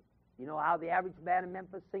cling. You know how the average man in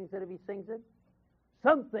Memphis sings it if he sings it?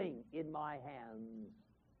 Something in my hands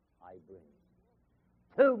I bring.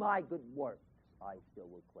 To my good works I still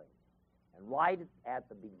will cling. And right at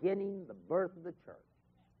the beginning, the birth of the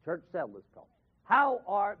church settlers come. How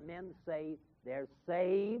are men saved? They're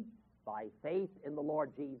saved by faith in the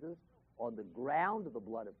Lord Jesus on the ground of the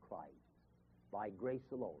blood of Christ, by grace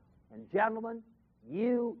alone. And gentlemen,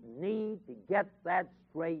 you need to get that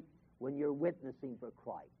straight when you're witnessing for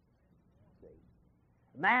Christ. See?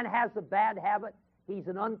 A man has a bad habit. He's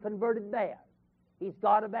an unconverted man. He's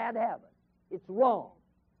got a bad habit. It's wrong.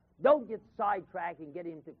 Don't get sidetracked and get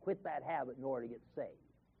him to quit that habit in order to get saved.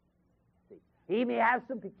 See? He may have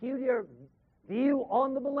some peculiar view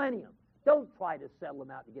on the millennium. Don't try to settle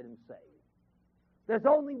him out to get him saved. There's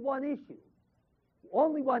only one issue,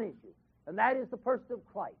 and that is the person of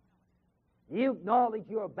Christ. You acknowledge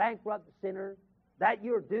you're a bankrupt sinner, that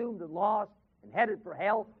you're doomed and lost and headed for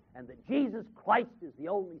hell, and that Jesus Christ is the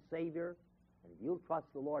only Savior. And if you'll trust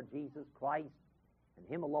the Lord Jesus Christ and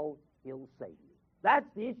Him alone, He'll save you. That's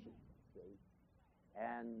the issue. See?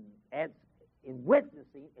 And as in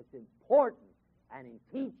witnessing, it's important, and in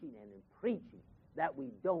teaching and in preaching, that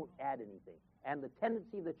we don't add anything. And the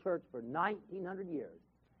tendency of the church for 1,900 years,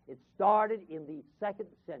 it started in the 2nd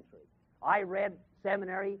century. I read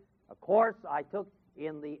seminary, a course I took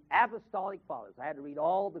in the Apostolic Fathers. I had to read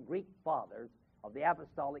all the Greek fathers of the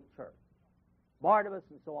Apostolic Church, Barnabas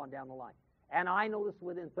and so on down the line. And I noticed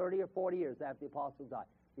within 30 or 40 years after the apostles died,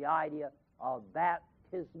 the idea of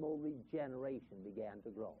baptismal regeneration began to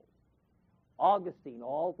grow. Augustine,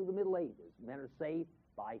 all through the Middle Ages, men are saved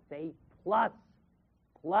by faith plus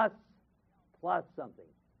something.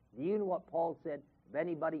 Do you know what Paul said? If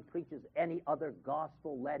anybody preaches any other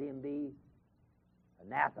gospel, let him be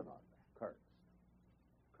anathema, cursed.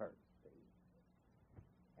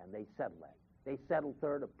 And they settled that. They settled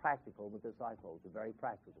third of practical with this, I suppose, a very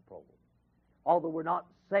practical problem. Although we're not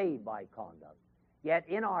saved by conduct, yet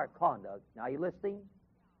in our conduct, now you listening?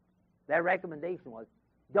 Their recommendation was,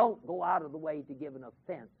 don't go out of the way to give an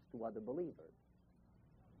offense to other believers.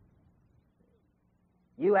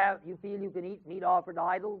 You feel you can eat meat offered to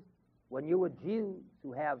idols? When you're with Jews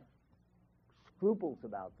who have scruples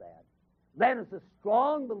about that, then as a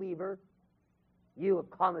strong believer, you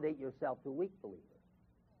accommodate yourself to a weak believer.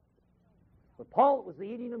 For Paul, it was the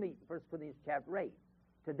eating of meat in 1 Corinthians chapter 8.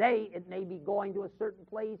 Today, it may be going to a certain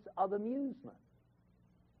place of amusement.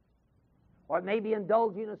 Or it may be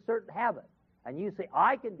indulging in a certain habit. And you say,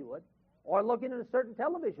 I can do it. Or looking at a certain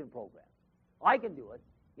television program. I can do it.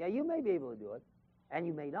 Yeah, you may be able to do it. And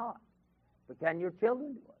you may not. But can your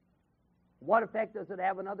children do it? What effect does it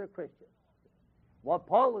have on other Christians? What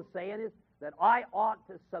Paul is saying is that I ought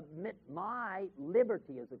to submit my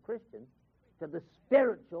liberty as a Christian to the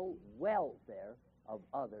spiritual welfare of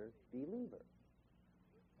other believers.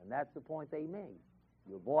 And that's the point they made.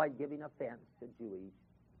 You avoid giving offense to Jewish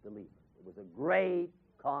believers. It was a great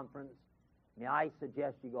conference. May I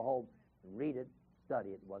suggest you go home and read it, study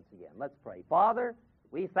it once again. Let's pray. Father,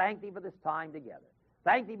 we thank Thee for this time together.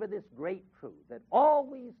 Thank Thee for this great truth that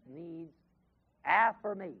always needs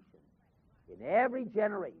affirmation in every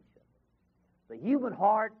generation. The human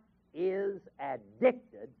heart is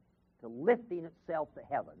addicted to lifting itself to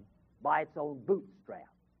heaven by its own bootstrap.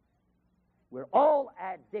 We're all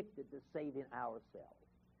addicted to saving ourselves.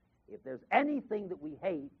 If there's anything that we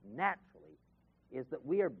hate naturally, is that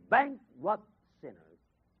we are bankrupt sinners.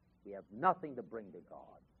 We have nothing to bring to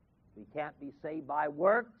God. We can't be saved by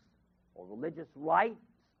works or religious rites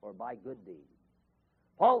or by good deeds.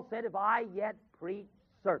 Paul said, if I yet preach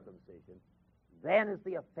circumcision, then is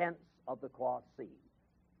the offense of the cross ceased.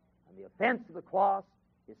 And the offense of the cross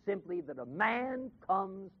is simply that a man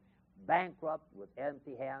comes bankrupt with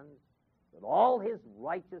empty hands, that all his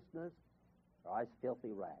righteousness are as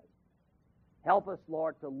filthy rags. Help us,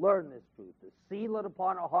 Lord, to learn this truth, to seal it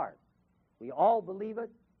upon our hearts. We all believe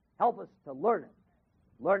it. Help us to learn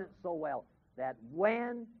it so well that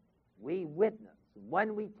when we witness,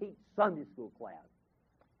 when we teach Sunday school class,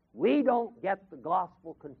 we don't get the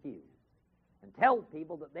gospel confused and tell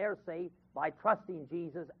people that they're saved by trusting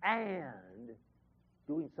Jesus and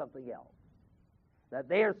doing something else. That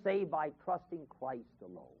they are saved by trusting Christ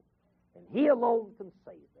alone. And He alone can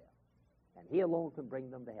save them. And He alone can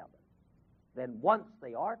bring them to heaven. Then once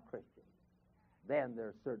they are Christians, then there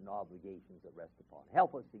are certain obligations that rest upon.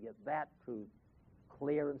 Help us to get that truth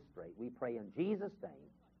clear and straight. We pray in Jesus' name.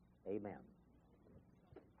 Amen.